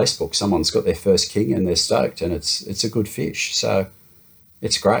up on Facebook. Someone's got their first king and they're stoked, and it's a good fish. So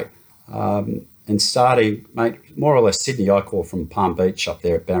it's great. And starting, mate, more or less Sydney, I call from Palm Beach up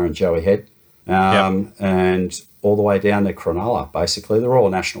there at Barrenjoey Head, and all the way down to Cronulla, basically. They're all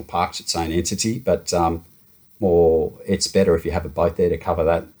national parks, its own entity, but it's better if you have a boat there to cover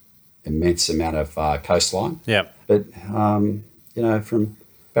that immense amount of coastline. Yeah. But, from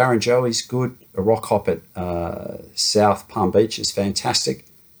Barrenjoey's good. A rock hop at South Palm Beach is fantastic.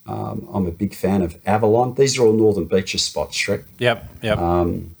 I'm a big fan of Avalon. These are all Northern Beaches spots, Shrek. Yep.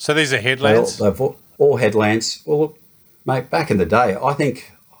 So these are headlands? They've all headlands. Well, look, mate, back in the day, I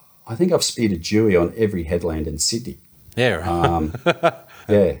think I've speared a dewey on every headland in Sydney. Yeah, right.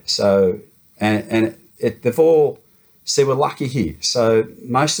 Yeah, so, they've all, see, we're lucky here. So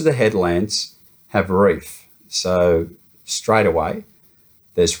most of the headlands have reef. So straight away,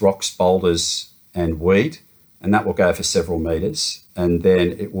 there's rocks, boulders, and weed, and that will go for several metres. And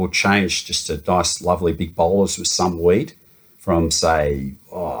then it will change just to nice, lovely big boulders with some weed from, say,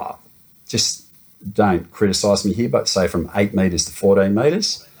 just don't criticise me here, but say from 8 metres to 14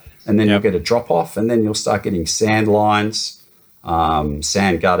 metres. And then you'll get a drop-off, and then you'll start getting sand lines,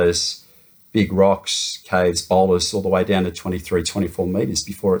 sand gutters, big rocks, caves, boulders, all the way down to 23, 24 metres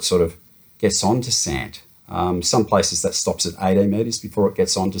before it sort of gets onto sand. Some places that stops at 18 metres before it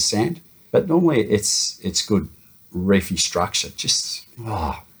gets onto sand. But normally it's good reefy structure, just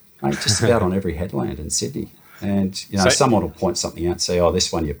about on every headland in Sydney. And, someone will point something out and say,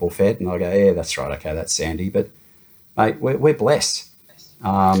 this one you're bullfed. And I go, yeah, that's right. Okay, that's sandy. But, mate, we're blessed.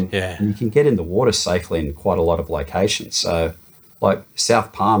 And you can get in the water safely in quite a lot of locations. So, like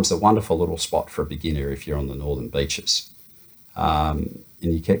South Palm's a wonderful little spot for a beginner if you're on the Northern Beaches. And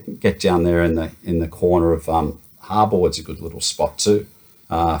you get down there in the corner of Harbour's a good little spot too.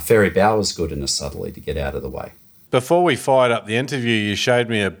 Ferry Bower's good in a southerly to get out of the way. Before we fired up the interview, you showed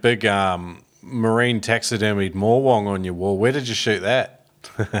me a big marine taxidermied morwong on your wall. Where did you shoot that?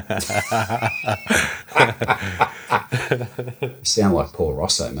 Sound like Paul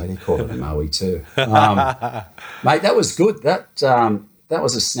Rosso, mate. He called it a mowie too. Mate, that was good. That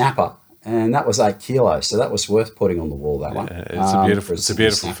was a snapper. And that was 8 kilos, so that was worth putting on the wall, that one. It's a beautiful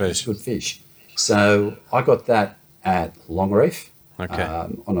fish. It's a good fish. So I got that at Longreef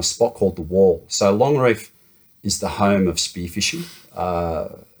on a spot called The Wall. So Longreef is the home of spearfishing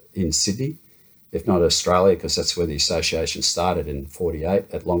in Sydney, if not Australia, because that's where the association started in 48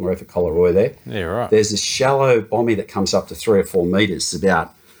 at Longreef at Collaroy there. Yeah, right. There's a shallow bommy that comes up to 3 or 4 metres,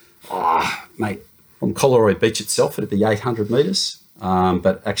 about, from Collaroy Beach itself, it'd be 800 metres.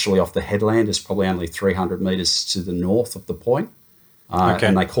 But actually off the headland is probably only 300 metres to the north of the point.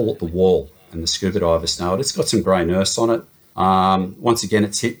 And they call it The Wall, and the scuba divers know it. It's got some grey nurse on it. Once again,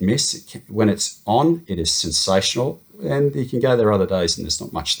 it's hit and miss. When it's on, it is sensational, and you can go there other days and there's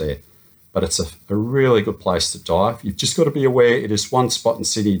not much there. But it's a really good place to dive. You've just got to be aware it is one spot in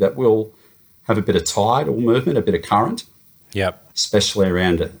Sydney that will have a bit of tide or movement, a bit of current. Yep. especially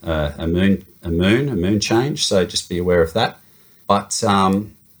around a moon change. So just be aware of that. But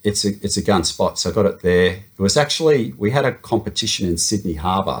it's a gun spot. So I got it there. It was actually, we had a competition in Sydney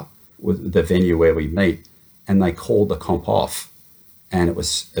Harbour with the venue where we meet, and they called the comp off. And it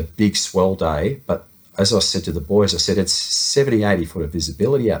was a big swell day. But as I said to the boys, I said, it's 70, 80 foot of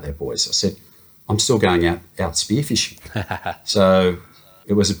visibility out there, boys. I said, I'm still going out spearfishing. So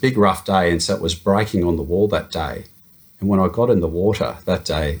it was a big rough day, and so it was breaking on the wall that day. And when I got in the water that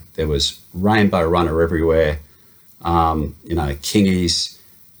day, there was rainbow runner everywhere, kingies,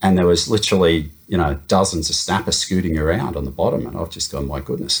 and there was literally, dozens of snapper scooting around on the bottom. And I've just gone, my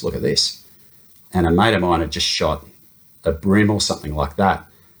goodness, look at this. And a mate of mine had just shot a brim or something like that.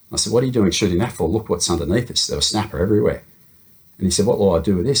 I said, what are you doing shooting that for? Look what's underneath us. There was snapper everywhere. And he said, what will I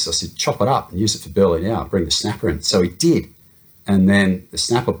do with this? I said, chop it up and use it for burley now. Bring the snapper in. So he did. And then the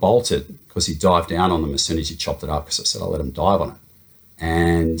snapper bolted because he dived down on them as soon as he chopped it up, because I said, I'll let him dive on it.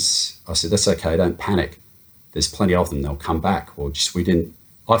 And I said, that's okay. Don't panic. There's plenty of them. They'll come back. Well,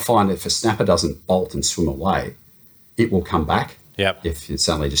 I find that if a snapper doesn't bolt and swim away, it will come back. Yep. If it's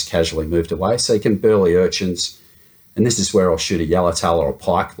suddenly just casually moved away. So you can burley urchins. And this is where I'll shoot a yellowtail or a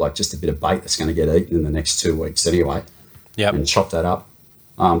pike, like just a bit of bait that's going to get eaten in the next 2 weeks anyway. Yep. And chop that up,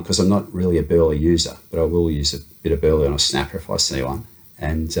 because I'm not really a burley user, but I will use a bit of burley on a snapper if I see one.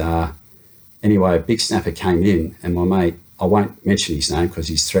 And anyway, a big snapper came in, and my mate, I won't mention his name because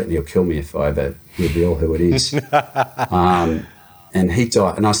he's threatening he'll kill me if I ever reveal who it is. And he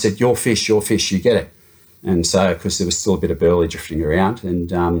died. And I said, your fish, you get it. And so, because there was still a bit of burley drifting around,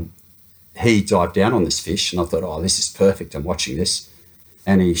 and he dived down on this fish, and I thought, oh, this is perfect. I'm watching this.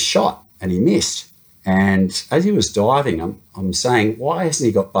 And he shot, and he missed. And as he was diving, I'm saying, why hasn't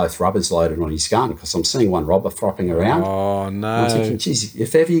he got both rubbers loaded on his gun? Because I'm seeing one rubber flopping around. Oh, no. And I'm thinking, geez,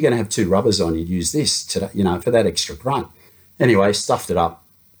 if ever you're going to have 2 rubbers on, you'd use this to, for that extra grunt. Anyway, stuffed it up.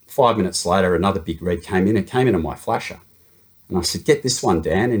 5 minutes later, another big red came in. It came in on my flasher. And I said, get this one,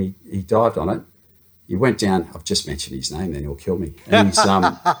 Dan. And he dived on it. He went down. I've just mentioned his name, then he'll kill me. And he's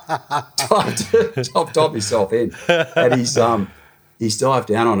dived himself in. And he's dived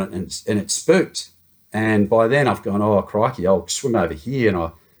down on it, and it spooked. And by then I've gone, oh, crikey, I'll swim over here. And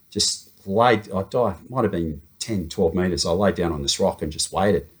I just I dived, might have been 10, 12 metres. I laid down on this rock and just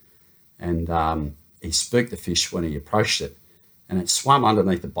waited. And he spooked the fish when he approached it. And it swam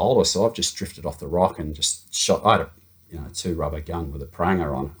underneath the boulder. So I've just drifted off the rock and just shot. I had a 2 rubber gun with a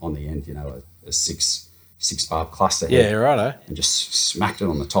pranger on the end, a 6 barb cluster head. Yeah, righto. And just smacked it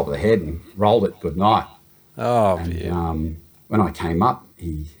on the top of the head and rolled it good night. Oh, and, yeah. When I came up,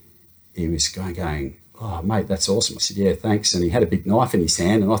 he was going, oh, mate, that's awesome. I said, yeah, thanks. And he had a big knife in his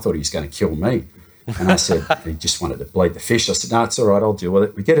hand, and I thought he was going to kill me. And I said, he just wanted to bleed the fish. I said, no, it's all right, I'll deal with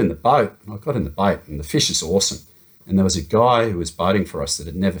it. We get in the boat, and I got in the boat, and the fish is awesome. And there was a guy who was boating for us that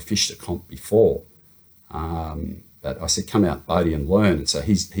had never fished a comp before. But I said, come out boating and learn. And so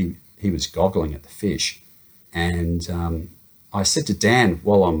he was goggling at the fish. And I said to Dan,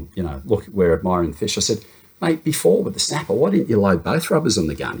 while I'm, look, we're admiring the fish, I said, mate, before with the snapper, why didn't you load both rubbers on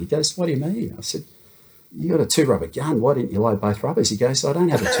the gun? He goes, what do you mean? I said, you got a 2 rubber gun. Why didn't you load both rubbers? He goes, I don't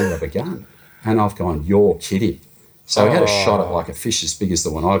have a 2 rubber gun. And I've gone, you're kidding. So he had a shot at like a fish as big as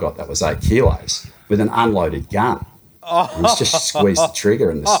the one I got that was 8 kilos with an unloaded gun. And he's just squeezed the trigger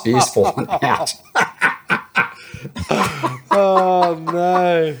and the spear's fallen out. Oh,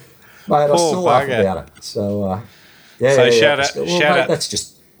 no. Mate, I still laugh about it. So,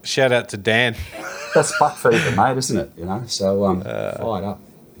 shout out to Dan. That's buck fever, mate, isn't it? So fired up.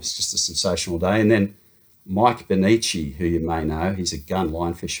 It's just a sensational day. And then Mike Benici, who you may know, he's a gun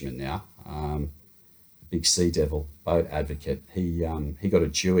line fisherman now, big sea devil boat advocate. He got a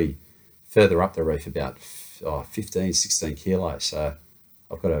dewey further up the reef, about 15, 16 kilos. So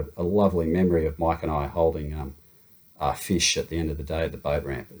I've got a lovely memory of Mike and I holding fish at the end of the day at the boat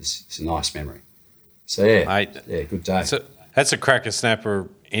ramp. It's a nice memory. So, good day. That's a cracker snapper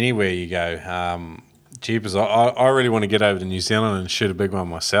anywhere you go. Jeepers, I really want to get over to New Zealand and shoot a big one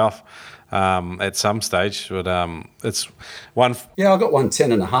myself at some stage. But it's one... Yeah, I got one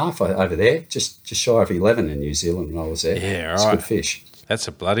 10.5 over there, just shy of 11 in New Zealand when I was there. Yeah, right. It's good fish. That's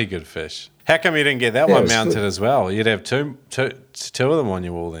a bloody good fish. How come you didn't get that one mounted as well? You'd have two of them on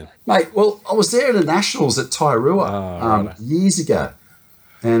your wall then. Mate, well, I was there at the Nationals at Tairua years ago,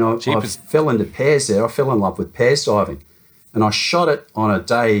 and I fell into pairs there. I fell in love with pairs diving, and I shot it on a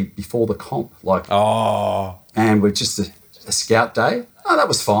day before the comp, and with just a scout day. Oh, that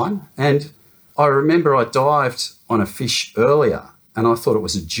was fine. And I remember I dived on a fish earlier, and I thought it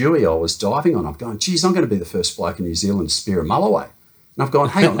was a dewey I was diving on. I'm going, geez, I'm going to be the first bloke in New Zealand to spear a mulloway. And I've gone,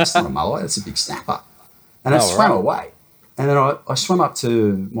 hang on, that's not a mulloway, that's a big snapper. And it swam away. And then I swam up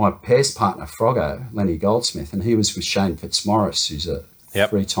to my pairs partner, Froggo, Lenny Goldsmith, and he was with Shane Fitzmaurice, who's a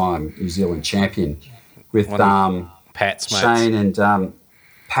three-time New Zealand champion, with Pat's mates. Shane and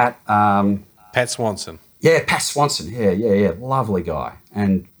Pat. Pat Swanson. Yeah, Pat Swanson. Yeah. Lovely guy.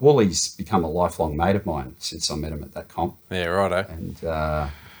 And Woolie's become a lifelong mate of mine since I met him at that comp. Yeah, righto. And I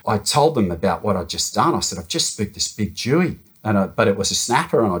told them about what I'd just done. I said, I've just spooked this big Dewey, but it was a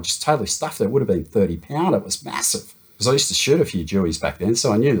snapper, and I just totally stuffed it. It would have been 30 pound. It was massive. Because I used to shoot a few Deweys back then,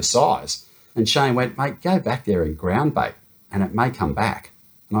 so I knew the size. And Shane went, mate, go back there and ground bait, and it may come back.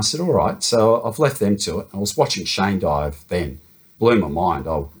 And I said, all right. So I've left them to it. I was watching Shane dive then. Blew my mind.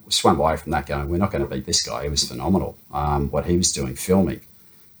 I swam away from that going, we're not going to beat this guy. He was phenomenal, what he was doing filming.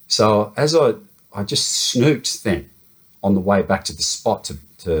 So as I just snooped then on the way back to the spot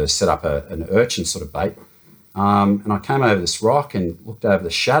to set up an urchin sort of bait. And I came over this rock and looked over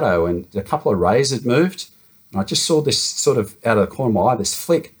the shadow, and a couple of rays had moved. And I just saw this sort of out of the corner of my eye, this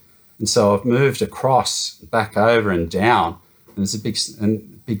flick. And so I've moved across, back over and down, and there's a big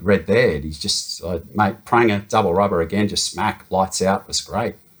red there. And he's just, mate, praying a double rubber again, just smack, lights out, was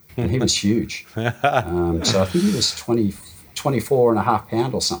great. And he was huge. So I think he was 24 and a half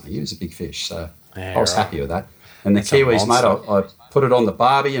pound or something. He was a big fish. So I was happy with that. And the Kiwis, mate, I put it on the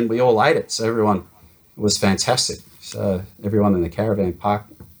barbie and we all ate it. So everyone, it was fantastic. So everyone in the caravan park,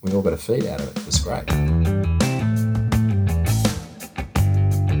 we all got a feed out of it. It was great.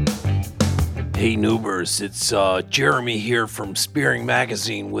 Hey Noobers, it's Jeremy here from Spearing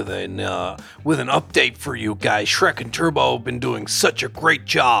Magazine with an update for you guys. Shrek and Turbo have been doing such a great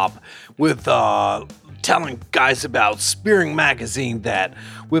job with telling guys about Spearing Magazine that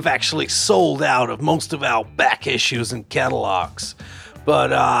we've actually sold out of most of our back issues and catalogs.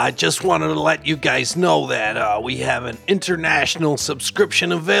 But I just wanted to let you guys know that we have an international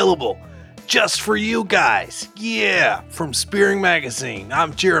subscription available just for you guys. Yeah, from Spearing Magazine.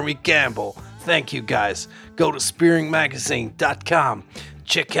 I'm Jeremy Campbell. Thank you, guys. Go to spearingmagazine.com.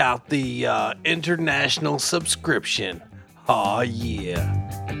 Check out the international subscription. Aw,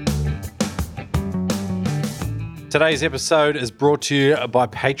 yeah. Today's episode is brought to you by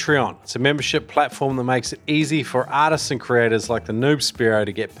Patreon. It's a membership platform that makes it easy for artists and creators like the Noob Spearo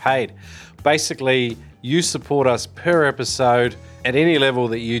to get paid. Basically, you support us per episode at any level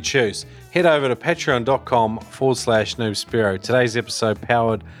that you choose. Head over to patreon.com/Noob Spearo. Today's episode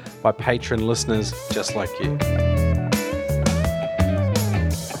powered by patron listeners just like you.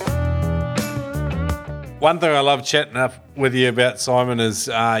 One thing I love chatting up with you about, Simon, is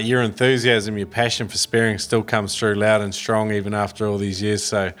your enthusiasm, your passion for spearing still comes through loud and strong even after all these years.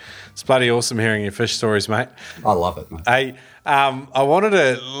 So it's bloody awesome hearing your fish stories, mate. I love it, mate. Hey, I wanted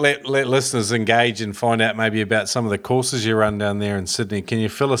to let listeners engage and find out maybe about some of the courses you run down there in Sydney. Can you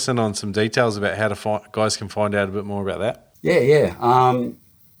fill us in on some details about how guys can find out a bit more about that? Yeah.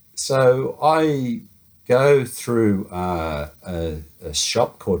 So I go through a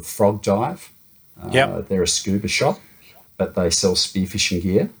shop called Frog Dive. They're a scuba shop, but they sell spearfishing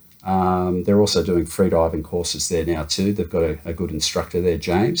gear. They're also doing free diving courses there now too. They've got a good instructor there,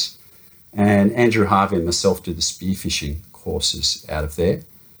 James. And Andrew Harvey and myself do the spearfishing courses out of there.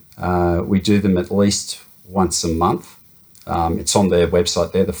 We do them at least once a month. It's on their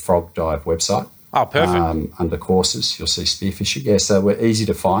website there, the Frog Dive website. Oh, perfect. Under courses, you'll see spearfishing. Yeah, so we're easy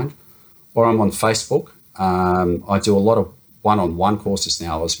to find. Or I'm on Facebook. I do a lot of one-on-one courses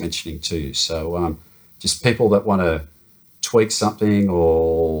now, I was mentioning to you. So just people that want to tweak something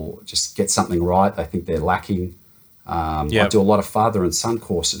or just get something right, they think they're lacking. I do a lot of father and son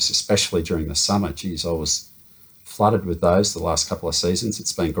courses, especially during the summer. Geez, I was flooded with those the last couple of seasons.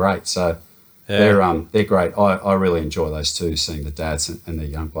 It's been great. So they're great. I really enjoy those too, seeing the dads and the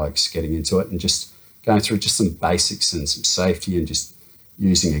young blokes getting into it and just going through just some basics and some safety and just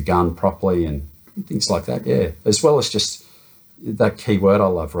using a gun properly and things like that, yeah. As well as just that key word I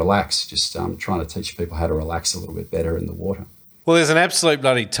love, relax, just trying to teach people how to relax a little bit better in the water. Well, there's an absolute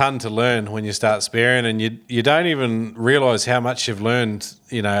bloody ton to learn when you start spearing, and you don't even realise how much you've learned,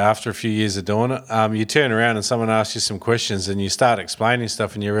 after a few years of doing it. You turn around and someone asks you some questions and you start explaining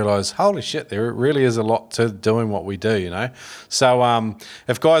stuff and you realise, holy shit, there really is a lot to doing what we do, So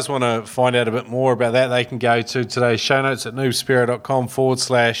if guys want to find out a bit more about that, they can go to today's show notes at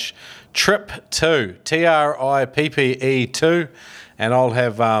noobspearo.com/trip2, TRIPPE2, and I'll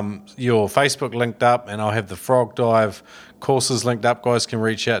have your Facebook linked up and I'll have the Frog Dive courses linked up. Guys can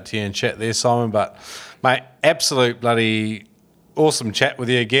reach out to you and chat there, Simon. But, mate, absolute bloody awesome chat with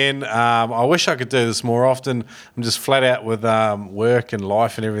you again. I wish I could do this more often. I'm just flat out with work and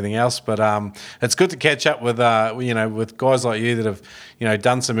life and everything else. But it's good to catch up with with guys like you that have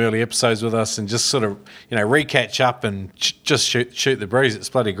done some early episodes with us and just sort of re-catch up and just shoot the breeze. It's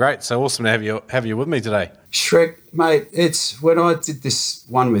bloody great. So awesome to have you with me today. Shrek, mate, it's when I did this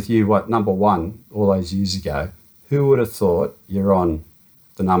one with you, number one, all those years ago, who would have thought you're on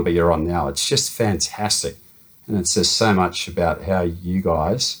the number you're on now? It's just fantastic. And it says so much about how you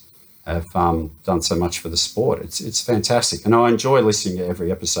guys have done so much for the sport. It's fantastic. And I enjoy listening to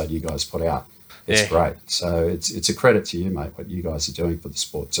every episode you guys put out. It's great. So it's a credit to you, mate, what you guys are doing for the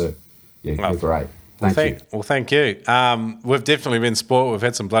sport too. You're great. Thank you. Well, thank you. We've definitely been sport. We've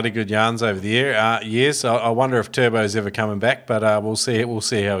had some bloody good yarns over the years. I wonder if Turbo's ever coming back, but we'll see. We'll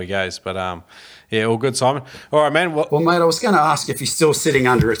see how he goes. But all good, Simon. All right, man. Well, mate, I was going to ask if he's still sitting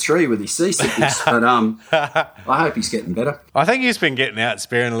under a tree with his seasickness, but I hope he's getting better. I think he's been getting out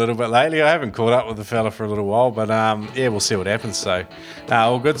spearing a little bit lately. I haven't caught up with the fella for a little while, but we'll see what happens. So,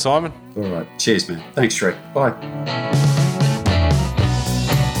 all good, Simon. All right. Cheers, man. Thanks, Shrek. Bye.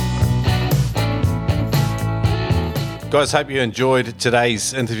 Guys, hope you enjoyed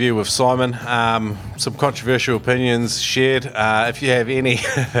today's interview with Simon. Some controversial opinions shared. If you have any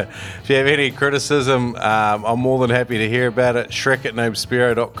criticism, I'm more than happy to hear about it.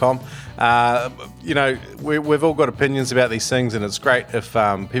 Shrek@noobspiro.com. We've all got opinions about these things, and it's great if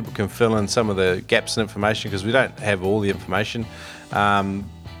people can fill in some of the gaps in information because we don't have all the information.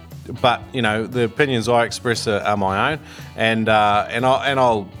 But the opinions I express are my own, and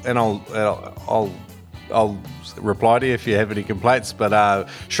I'll reply to you if you have any complaints, but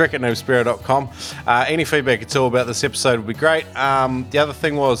Shrek@noobspiro.com. Any feedback at all about this episode would be great. The other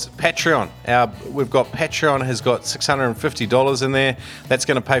thing was Patreon. We've got Patreon has got $650 in there. That's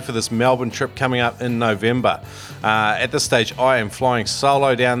going to pay for this Melbourne trip coming up in November. At this stage, I am flying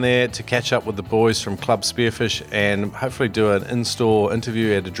solo down there to catch up with the boys from Club Spearfish and hopefully do an in-store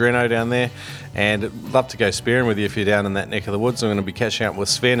interview at Adreno down there. And I'd love to go spearing with you if you're down in that neck of the woods. I'm going to be catching up with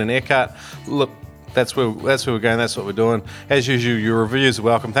Sven and Eckhart. Look, that's where we're going. That's what we're doing. As usual, your reviews are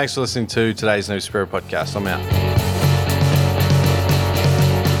welcome. Thanks for listening to today's Noob Spiro podcast. I'm out.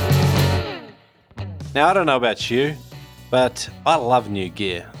 Now, I don't know about you, but I love new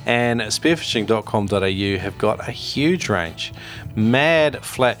gear. And spearfishing.com.au have got a huge range. Mad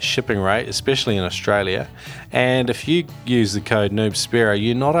flat shipping rate, especially in Australia. And if you use the code NoobSpiro,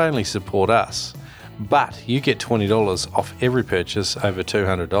 you not only support us, but you get $20 off every purchase over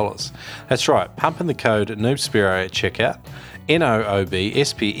 $200. That's right, pump in the code NoobSpiro at checkout,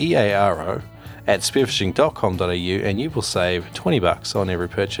 NOOBSPEARO at spearfishing.com.au, and you will save $20 on every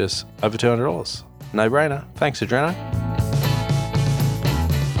purchase over $200. No brainer. Thanks, Adreno.